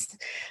weeks.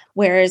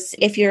 Whereas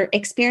if you're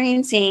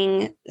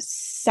experiencing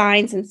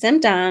signs and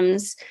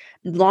symptoms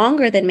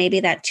longer than maybe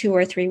that 2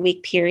 or 3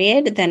 week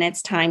period, then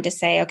it's time to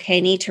say, okay, I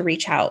need to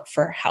reach out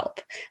for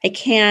help. I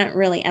can't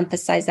really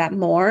emphasize that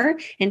more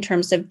in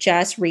terms of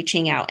just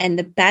reaching out. And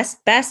the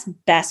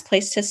best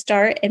place to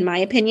start, in my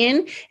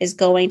opinion, is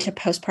going to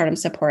Postpartum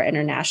Support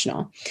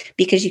International,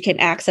 because you can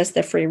access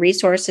the free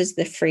resources,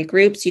 the free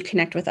groups, you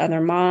connect with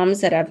other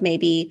moms that have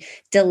maybe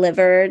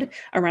delivered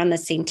around the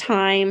same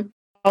time.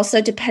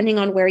 Also, depending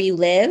on where you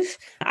live,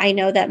 I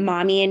know that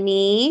Mommy and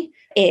Me,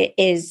 it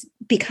is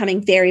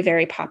becoming very,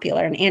 very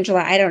popular. And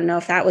Angela, I don't know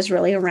if that was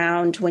really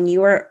around when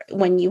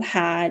you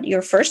had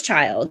your first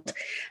child,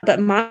 but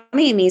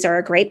Mommy and Me's are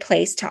a great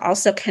place to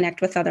also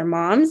connect with other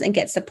moms and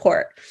get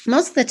support.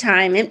 Most of the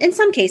time, in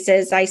some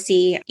cases, I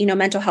see,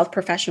 mental health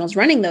professionals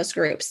running those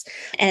groups,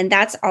 and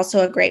that's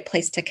also a great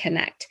place to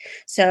connect.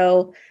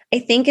 So I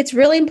think it's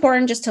really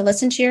important just to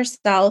listen to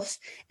yourself,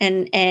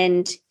 and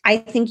I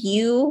think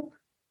you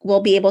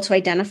will be able to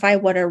identify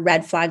what are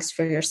red flags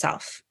for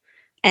yourself.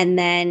 And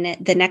then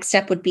the next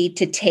step would be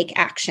to take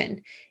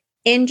action.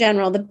 In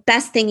general, the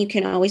best thing you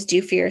can always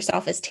do for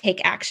yourself is take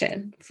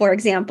action. For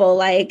example,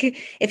 like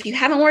if you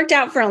haven't worked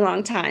out for a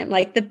long time,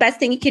 like the best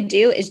thing you could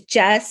do is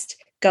just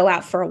go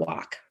out for a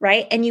walk,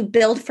 right? And you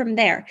build from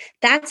there.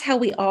 That's how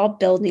we all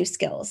build new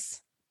skills.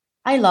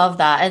 I love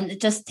that. And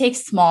it just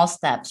takes small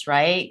steps,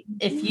 right?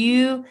 If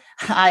you,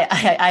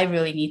 I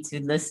really need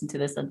to listen to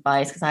this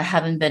advice because I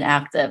haven't been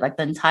active like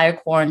the entire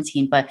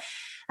quarantine, but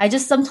I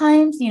just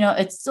sometimes,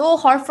 it's so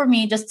hard for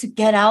me just to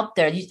get out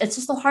there. It's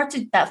just so hard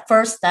that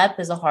first step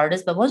is the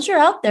hardest, but once you're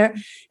out there,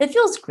 it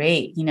feels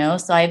great,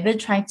 So I've been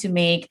trying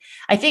to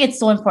I think it's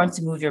so important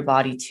to move your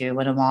body too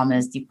when a mom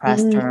is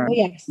depressed or,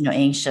 yes.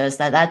 Anxious.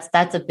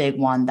 That's a big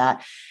one and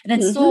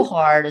it's so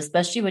hard,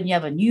 especially when you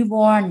have a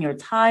newborn, you're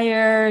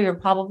tired, you're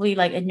probably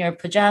like in your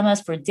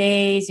pajamas for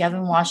days, you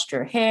haven't washed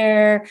your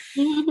hair.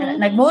 And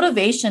like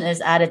motivation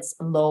is at its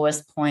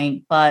lowest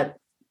point, but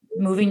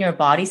moving your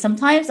body,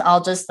 sometimes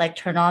I'll just like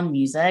turn on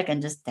music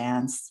and just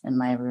dance in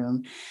my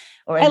room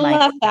or in my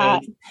love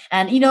that.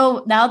 And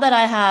now that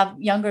I have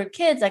younger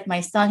kids, like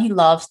my son, he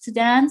loves to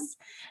dance,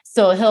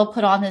 so he'll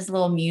put on his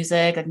little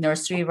music like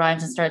nursery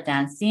rhymes and start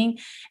dancing,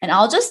 and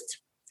I'll just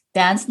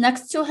dance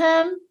next to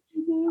him,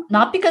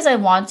 not because I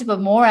want to,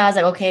 but more as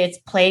like, okay, it's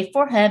play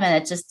for him, and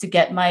it's just to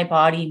get my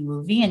body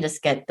moving and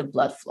just get the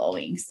blood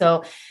flowing.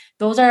 So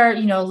those are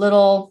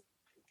little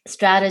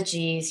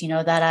strategies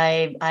that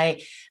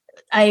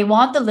I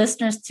want the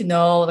listeners to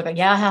know, like,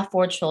 yeah, I have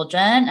 4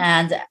 children,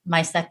 and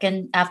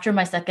after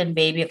my second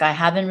baby, like I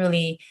haven't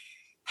really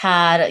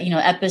had,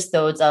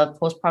 episodes of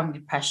postpartum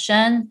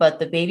depression, but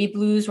the baby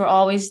blues were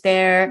always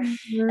there.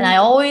 And I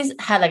always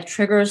had like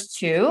triggers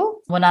too.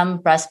 When I'm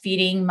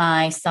breastfeeding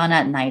my son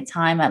at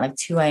nighttime at like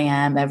 2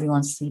 a.m.,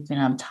 everyone's sleeping,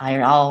 I'm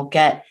tired, I'll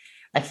get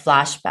like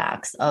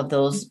flashbacks of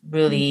those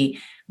really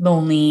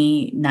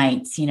lonely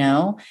nights,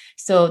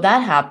 so that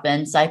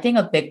happens. So I think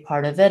a big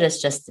part of it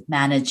is just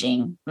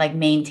managing, like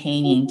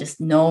maintaining,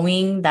 just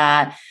knowing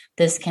that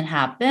this can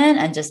happen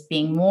and just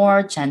being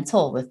more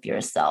gentle with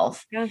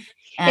yourself. Yeah.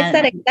 It's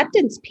that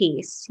acceptance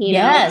piece,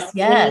 yes.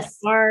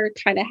 You are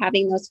kind of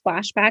having those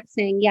flashbacks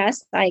saying,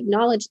 yes, I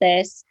acknowledge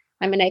this,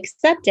 I'm going to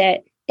accept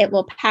it, it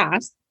will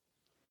pass,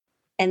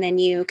 and then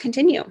you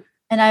continue.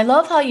 And I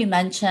love how you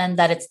mentioned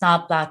that it's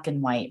not black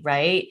and white,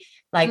 right?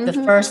 Like the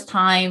first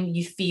time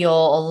you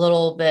feel a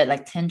little bit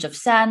like tinge of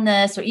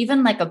sadness or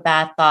even like a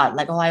bad thought,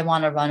 like, oh, I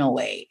want to run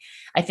away.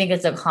 I think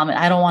it's a common,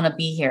 I don't want to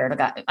be here.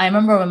 Like I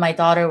remember when my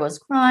daughter was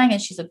crying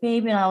and she's a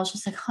baby and I was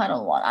just like,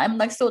 I'm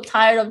like so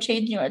tired of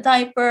changing her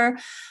diaper.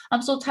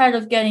 I'm so tired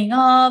of getting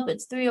up.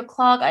 It's 3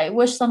 o'clock. I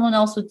wish someone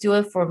else would do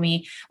it for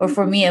me. Or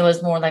for me, it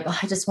was more like, oh,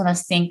 I just want to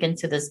sink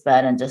into this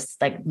bed and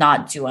just like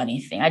not do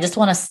anything. I just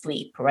want to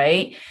sleep,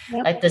 right?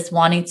 Yep. Like this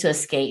wanting to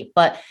escape.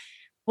 But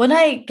when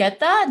I get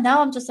that,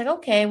 now I'm just like,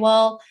 okay,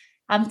 well,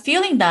 I'm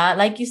feeling that,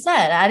 like you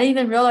said, I didn't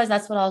even realize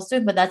that's what I was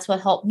doing, but that's what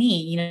helped me,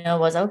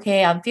 was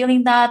okay, I'm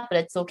feeling that, but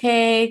it's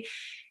okay.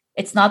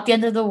 It's not the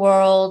end of the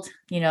world.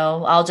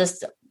 I'll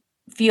just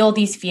feel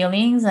these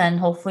feelings and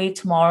hopefully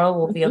tomorrow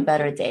will be a Mhm.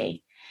 better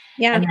day.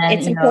 Yeah, And then,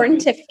 it's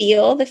important to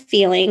feel the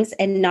feelings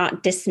and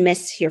not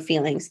dismiss your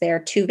feelings. They are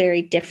two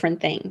very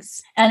different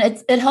things.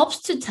 and it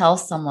helps to tell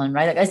someone,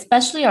 right? Like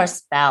especially our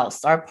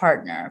spouse, our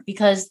partner,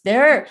 because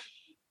they're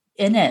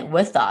in it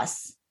with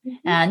us. Mhm.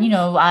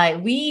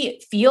 And we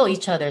feel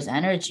each other's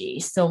energy.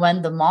 So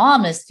when the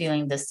mom is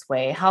feeling this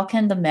way, how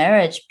can the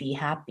marriage be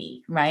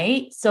happy,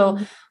 right? So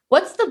Mhm.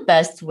 what's the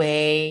best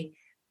way,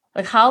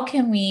 like how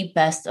can we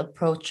best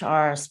approach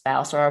our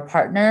spouse or our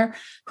partner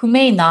who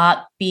may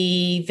not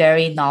be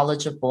very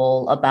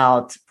knowledgeable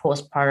about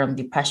postpartum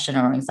depression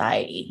or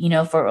anxiety?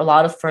 For a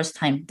lot of first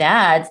time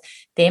dads,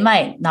 they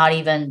might not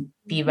even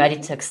be Mhm. ready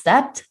to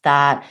accept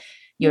that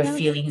your Yeah.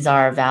 feelings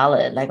are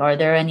valid. Like, are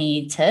there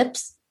any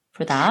tips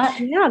for that?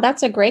 Yeah,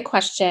 that's a great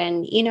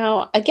question.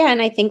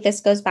 Again, I think this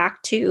goes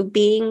back to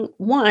being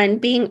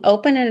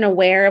open and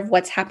aware of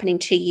what's happening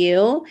to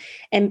you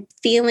and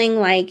feeling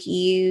like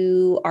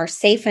you are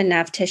safe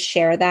enough to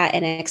share that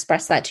and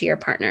express that to your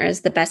partner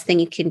is the best thing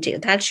you can do.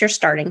 That's your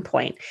starting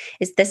point.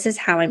 Is this is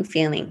how I'm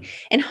feeling.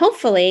 And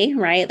hopefully,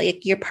 right,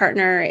 like your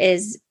partner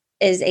is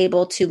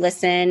able to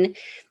listen,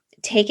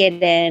 take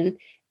it in,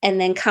 and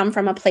then come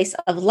from a place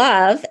of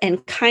love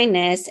and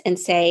kindness and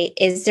say,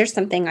 is there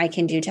something I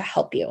can do to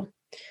help you?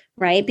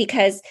 Right?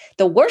 Because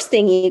the worst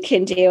thing you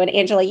can do, and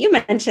Angela, you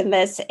mentioned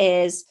this,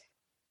 is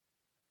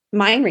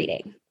mind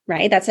reading.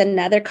 Right? That's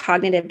another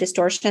cognitive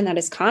distortion that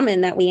is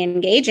common that we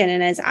engage in.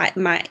 And as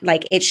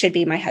it should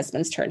be my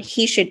husband's turn.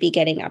 He should be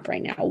getting up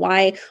right now.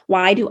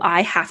 Why do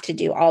I have to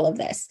do all of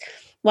this?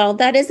 Well,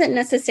 that isn't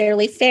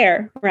necessarily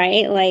fair,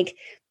 right? Like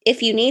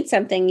if you need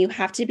something, you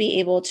have to be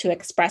able to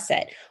express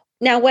it.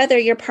 Now, whether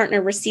your partner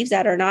receives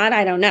that or not,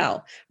 I don't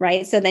know,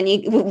 right? So then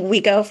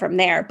we go from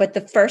there. But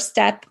the first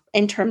step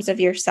in terms of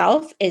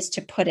yourself is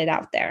to put it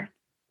out there.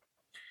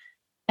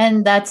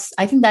 And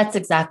I think that's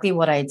exactly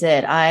what I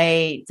did.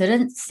 I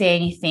didn't say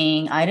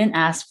anything. I didn't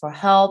ask for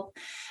help.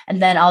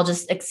 And then I'll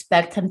just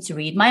expect him to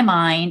read my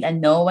mind and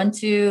know when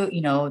to,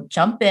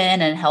 jump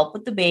in and help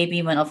with the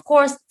baby. When, of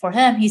course, for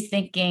him, he's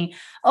thinking,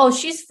 oh,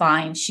 she's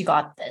fine. She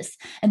got this.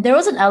 And there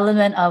was an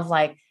element of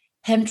like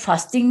him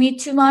trusting me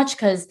too much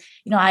because,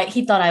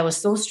 he thought I was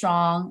so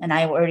strong and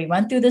I already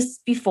went through this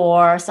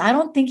before. So I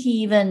don't think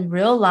he even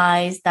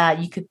realized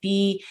that you could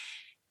be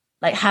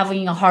like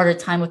having a harder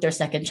time with their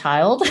second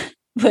child,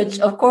 which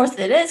of course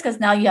it is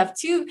because now you have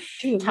two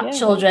Yeah.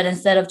 children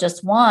instead of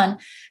just one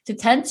to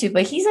tend to.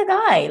 But he's a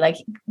guy. Like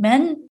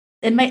men,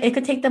 it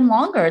could take them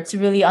longer to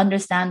really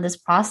understand this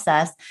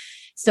process.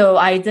 So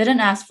I didn't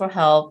ask for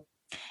help.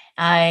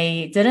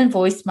 I didn't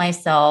voice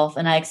myself,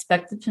 and I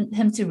expected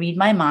him to read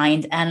my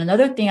mind. And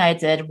another thing I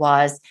did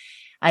was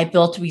I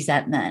built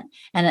resentment,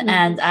 and Mhm.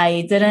 and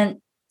I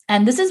didn't.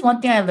 And this is one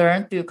thing I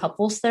learned through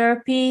couples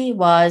therapy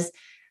was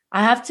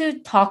I have to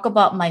talk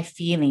about my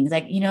feelings.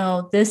 Like,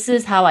 this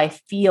is how I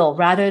feel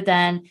rather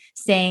than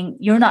saying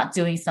you're not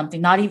doing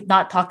something,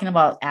 not talking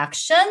about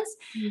actions,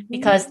 Mhm.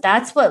 because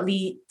that's what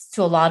leads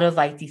to a lot of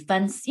like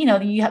defense.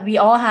 We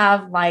all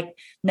have like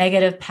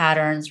negative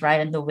patterns,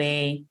 right? In the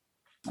way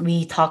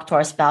we talk to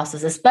our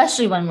spouses,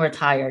 especially when we're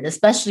tired,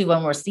 especially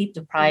when we're sleep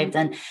deprived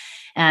and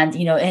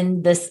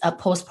in this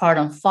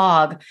postpartum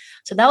fog.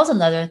 So that was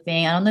another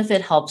thing. I don't know if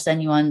it helps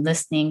anyone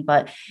listening,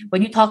 but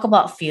when you talk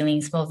about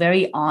feelings from a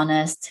very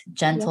honest, Yeah.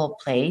 gentle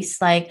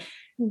place, like,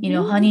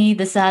 Mhm. honey,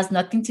 this has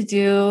nothing to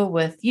do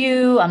with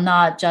you. I'm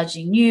not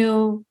judging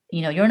you.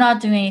 You're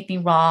not doing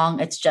anything wrong.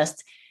 It's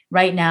just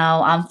right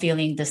now I'm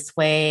feeling this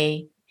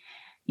way.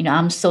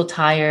 I'm so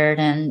tired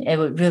and it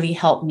would really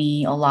help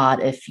me a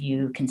lot if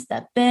you can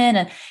step in.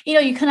 And,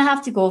 you kind of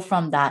have to go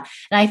from that.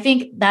 And I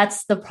think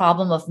that's the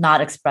problem of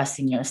not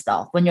expressing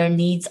yourself when your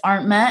needs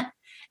aren't met.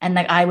 And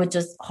like I would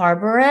just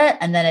harbor it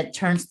and then it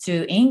turns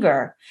to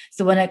anger.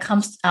 So when it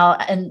comes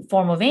out in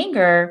form of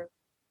anger,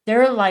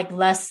 they're like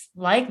less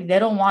likely. They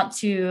don't want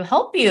to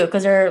help you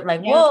because they're like,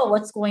 Yeah. whoa,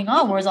 what's going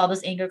on? Where's all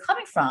this anger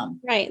coming from?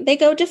 Right. They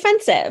go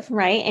defensive,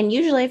 right? And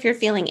usually if you're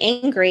feeling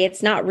angry,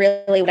 it's not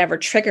really whatever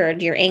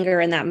triggered your anger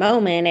in that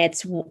moment.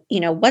 It's,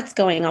 what's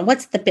going on?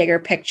 What's the bigger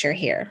picture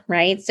here,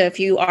 right? So if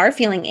you are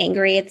feeling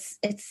angry,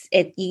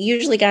 you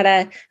usually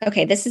gotta,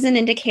 okay, this is an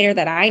indicator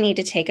that I need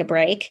to take a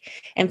break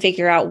and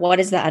figure out what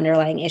is the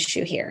underlying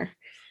issue here.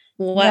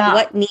 Yeah.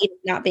 What need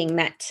is not being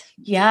met.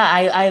 Yeah,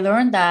 I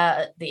learned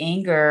that the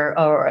anger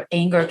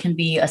can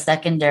be a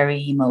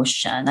secondary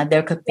emotion, that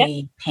there could Yep.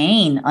 be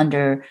pain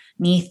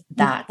underneath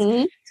that.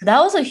 Mhm. So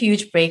that was a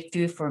huge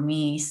breakthrough for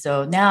me.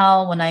 So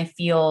now when I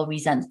feel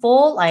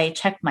resentful, I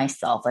check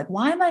myself like,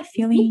 why am I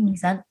feeling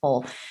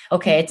resentful?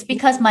 Okay, it's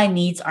because my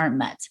needs aren't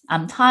met.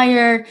 I'm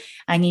tired.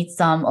 I need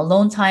some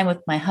alone time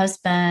with my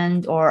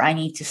husband, or I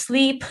need to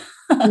sleep.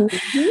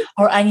 Mhm.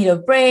 Or I need a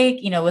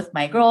break, with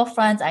my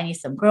girlfriends. I need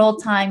some girl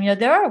time.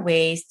 There are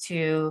ways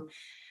to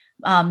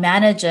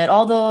manage it,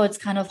 although it's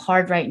kind of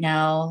hard right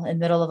now in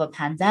the middle of a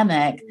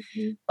pandemic.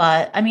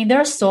 But I mean, there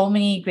are so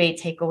many great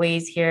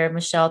takeaways here.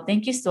 Michelle,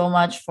 thank you so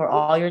much for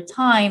all your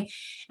time.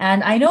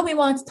 And I know we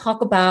wanted to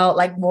talk about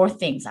like more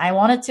things. I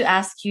wanted to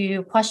ask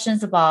you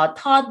questions about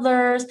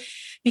toddlers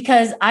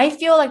because I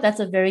feel like that's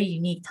a very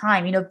unique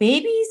time. You know,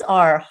 babies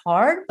are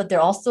hard, but they're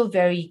also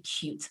very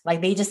cute. Like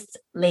they just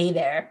lay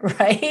there,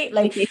 right?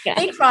 Like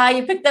they cry,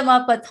 you pick them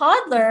up, but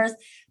toddlers,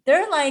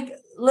 they're like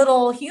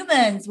little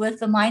humans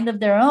with a mind of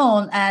their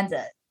own and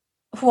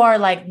who are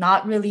like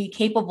not really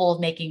capable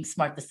of making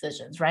smart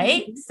decisions,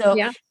 right? So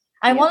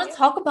I want to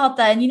talk about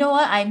that. And you know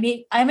what? I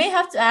may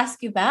have to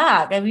ask you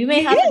back, and we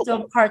may have to do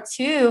a part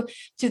 2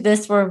 to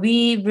this where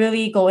we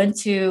really go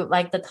into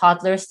like the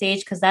toddler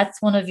stage, because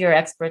that's one of your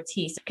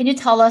expertise. Can you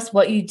tell us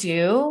what you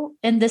do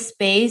in this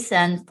space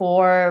and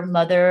for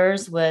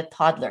mothers with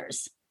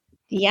toddlers?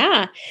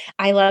 Yeah,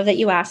 I love that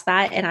you asked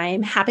that. And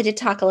I'm happy to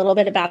talk a little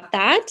bit about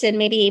that and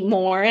maybe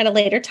more at a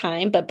later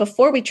time. But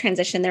before we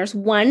transition, there's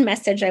one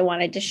message I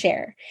wanted to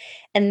share.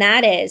 And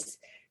that is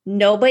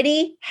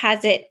nobody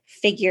has it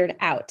figured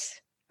out.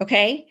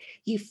 Okay.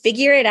 You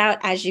figure it out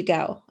as you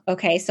go.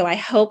 Okay. So I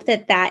hope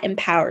that that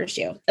empowers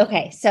you.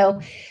 Okay. So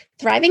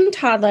Thriving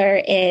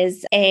Toddler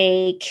is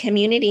a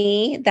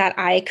community that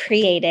I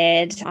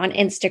created on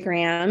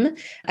Instagram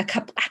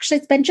actually,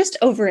 it's been just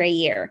over a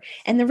year.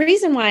 And the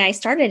reason why I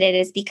started it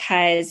is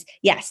because,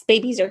 yes,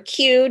 babies are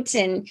cute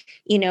and,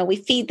 we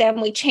feed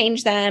them, we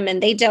change them,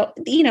 and they don't,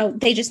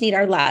 they just need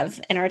our love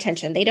and our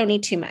attention. They don't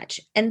need too much.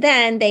 And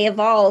then they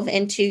evolve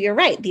into, you're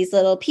right, these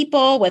little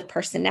people with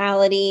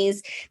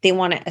personalities. They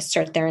want to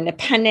assert their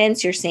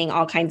independence. You're seeing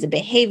all kinds of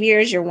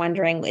behaviors. You're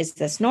wondering, is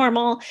this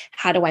normal?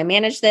 How do I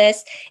manage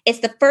this? It's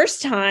the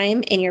first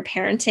time in your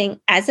parenting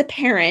as a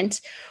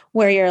parent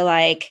where you're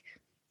like,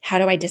 how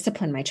do I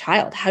discipline my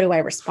child? How do I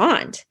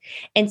respond?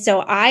 And so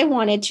I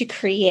wanted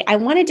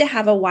to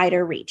have a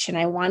wider reach, and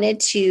I wanted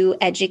to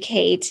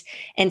educate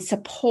and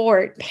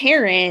support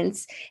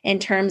parents in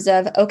terms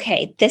of,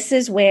 okay, this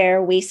is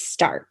where we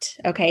start.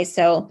 Okay.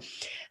 So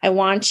I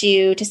want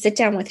you to sit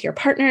down with your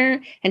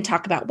partner and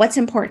talk about what's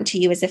important to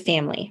you as a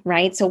family,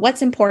 right? So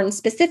what's important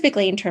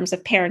specifically in terms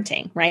of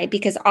parenting, right?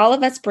 Because all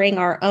of us bring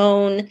our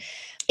own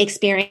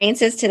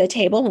experiences to the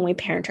table when we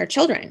parent our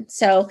children.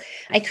 So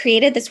I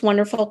created this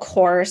wonderful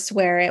course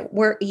where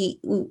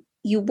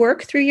you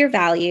work through your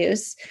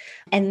values,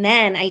 and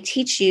then I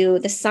teach you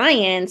the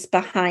science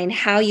behind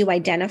how you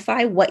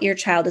identify what your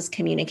child is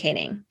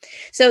communicating.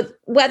 So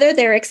whether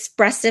they're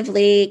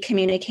expressively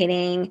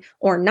communicating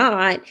or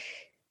not,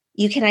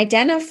 you can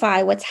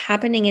identify what's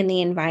happening in the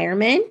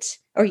environment,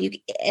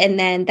 and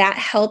then that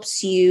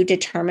helps you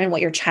determine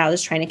what your child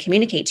is trying to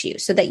communicate to you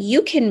so that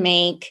you can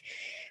make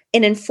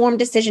an informed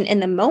decision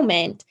in the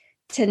moment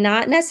to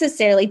not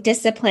necessarily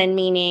discipline,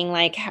 meaning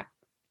like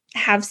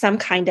have some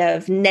kind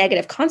of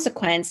negative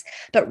consequence,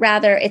 but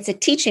rather it's a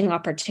teaching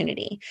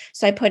opportunity.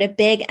 So I put a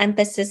big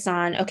emphasis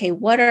on, okay,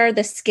 what are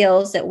the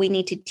skills that we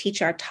need to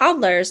teach our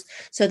toddlers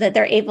so that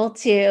they're able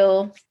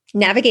to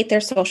navigate their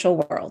social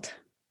world?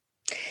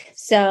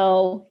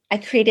 So I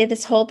created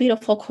this whole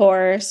beautiful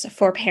course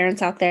for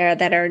parents out there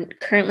that are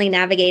currently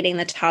navigating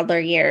the toddler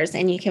years,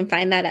 and you can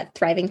find that at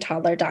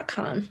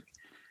thrivingtoddler.com.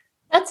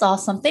 That's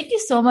awesome. Thank you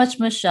so much,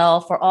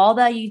 Michelle, for all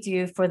that you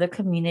do for the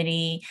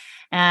community.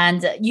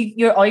 And are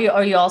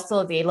you also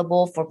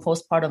available for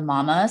postpartum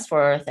mamas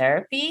for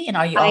therapy? And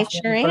are you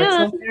offering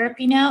virtual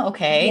therapy now?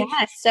 Okay.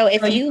 Yes. So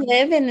if you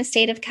live in the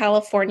state of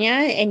California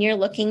and you're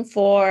looking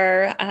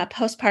for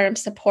postpartum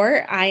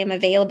support, I am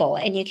available.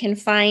 And you can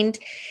find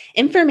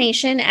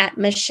information at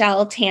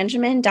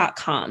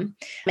michelletangeman.com.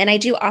 And I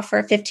do offer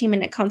a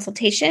 15-minute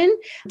consultation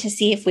to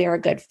see if we are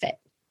a good fit.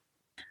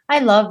 I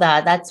love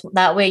that.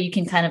 That way you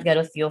can kind of get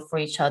a feel for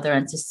each other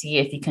and to see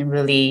if you can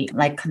really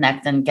like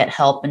connect and get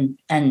help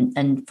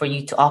and for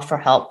you to offer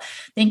help.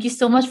 Thank you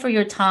so much for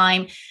your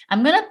time.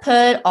 I'm going to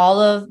put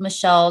all of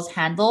Michelle's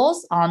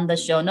handles on the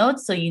show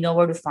notes so you know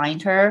where to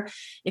find her.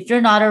 If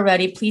you're not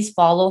already, please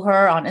follow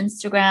her on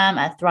Instagram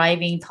at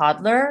Thriving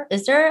Toddler.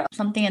 Is there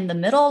something in the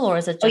middle or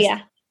is it just? Oh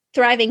yeah.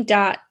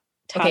 Thriving.toddler.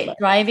 Okay.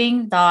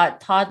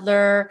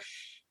 Thriving.toddler.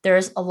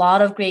 There's a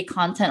lot of great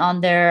content on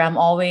there. I'm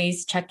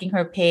always checking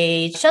her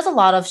page. She has a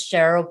lot of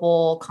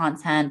shareable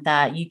content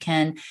that you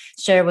can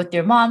share with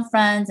your mom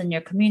friends and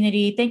your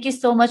community. Thank you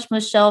so much,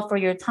 Michelle, for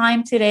your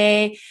time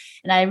today.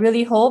 And I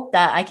really hope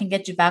that I can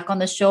get you back on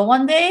the show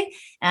one day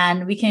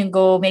and we can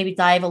go maybe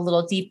dive a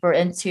little deeper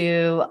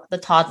into the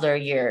toddler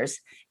years.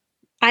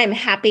 I'm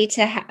happy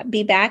to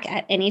be back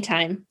at any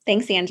time.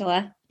 Thanks,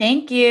 Angela.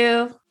 Thank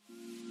you.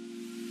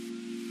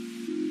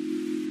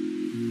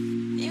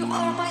 You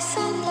are my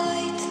sunlight.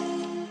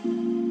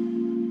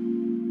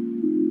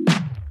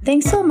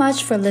 Thanks so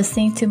much for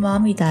listening to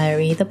Mommy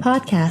Diary, the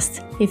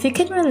podcast. If you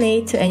can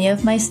relate to any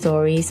of my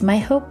stories, my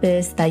hope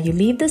is that you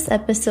leave this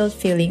episode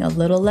feeling a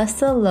little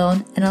less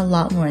alone and a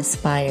lot more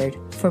inspired.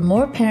 For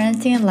more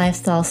parenting and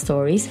lifestyle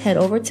stories, head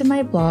over to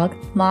my blog,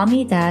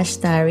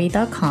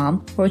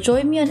 mommy-diary.com, or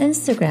join me on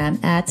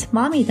Instagram at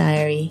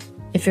mommydiary.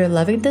 If If you're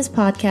loving this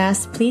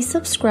podcast, please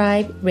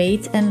subscribe,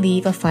 rate, and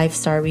leave a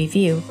 5-star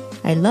review.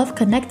 I love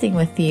connecting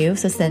with you,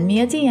 so send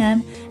me a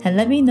DM and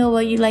let me know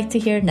what you'd like to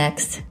hear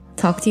next.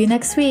 Talk to you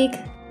next week.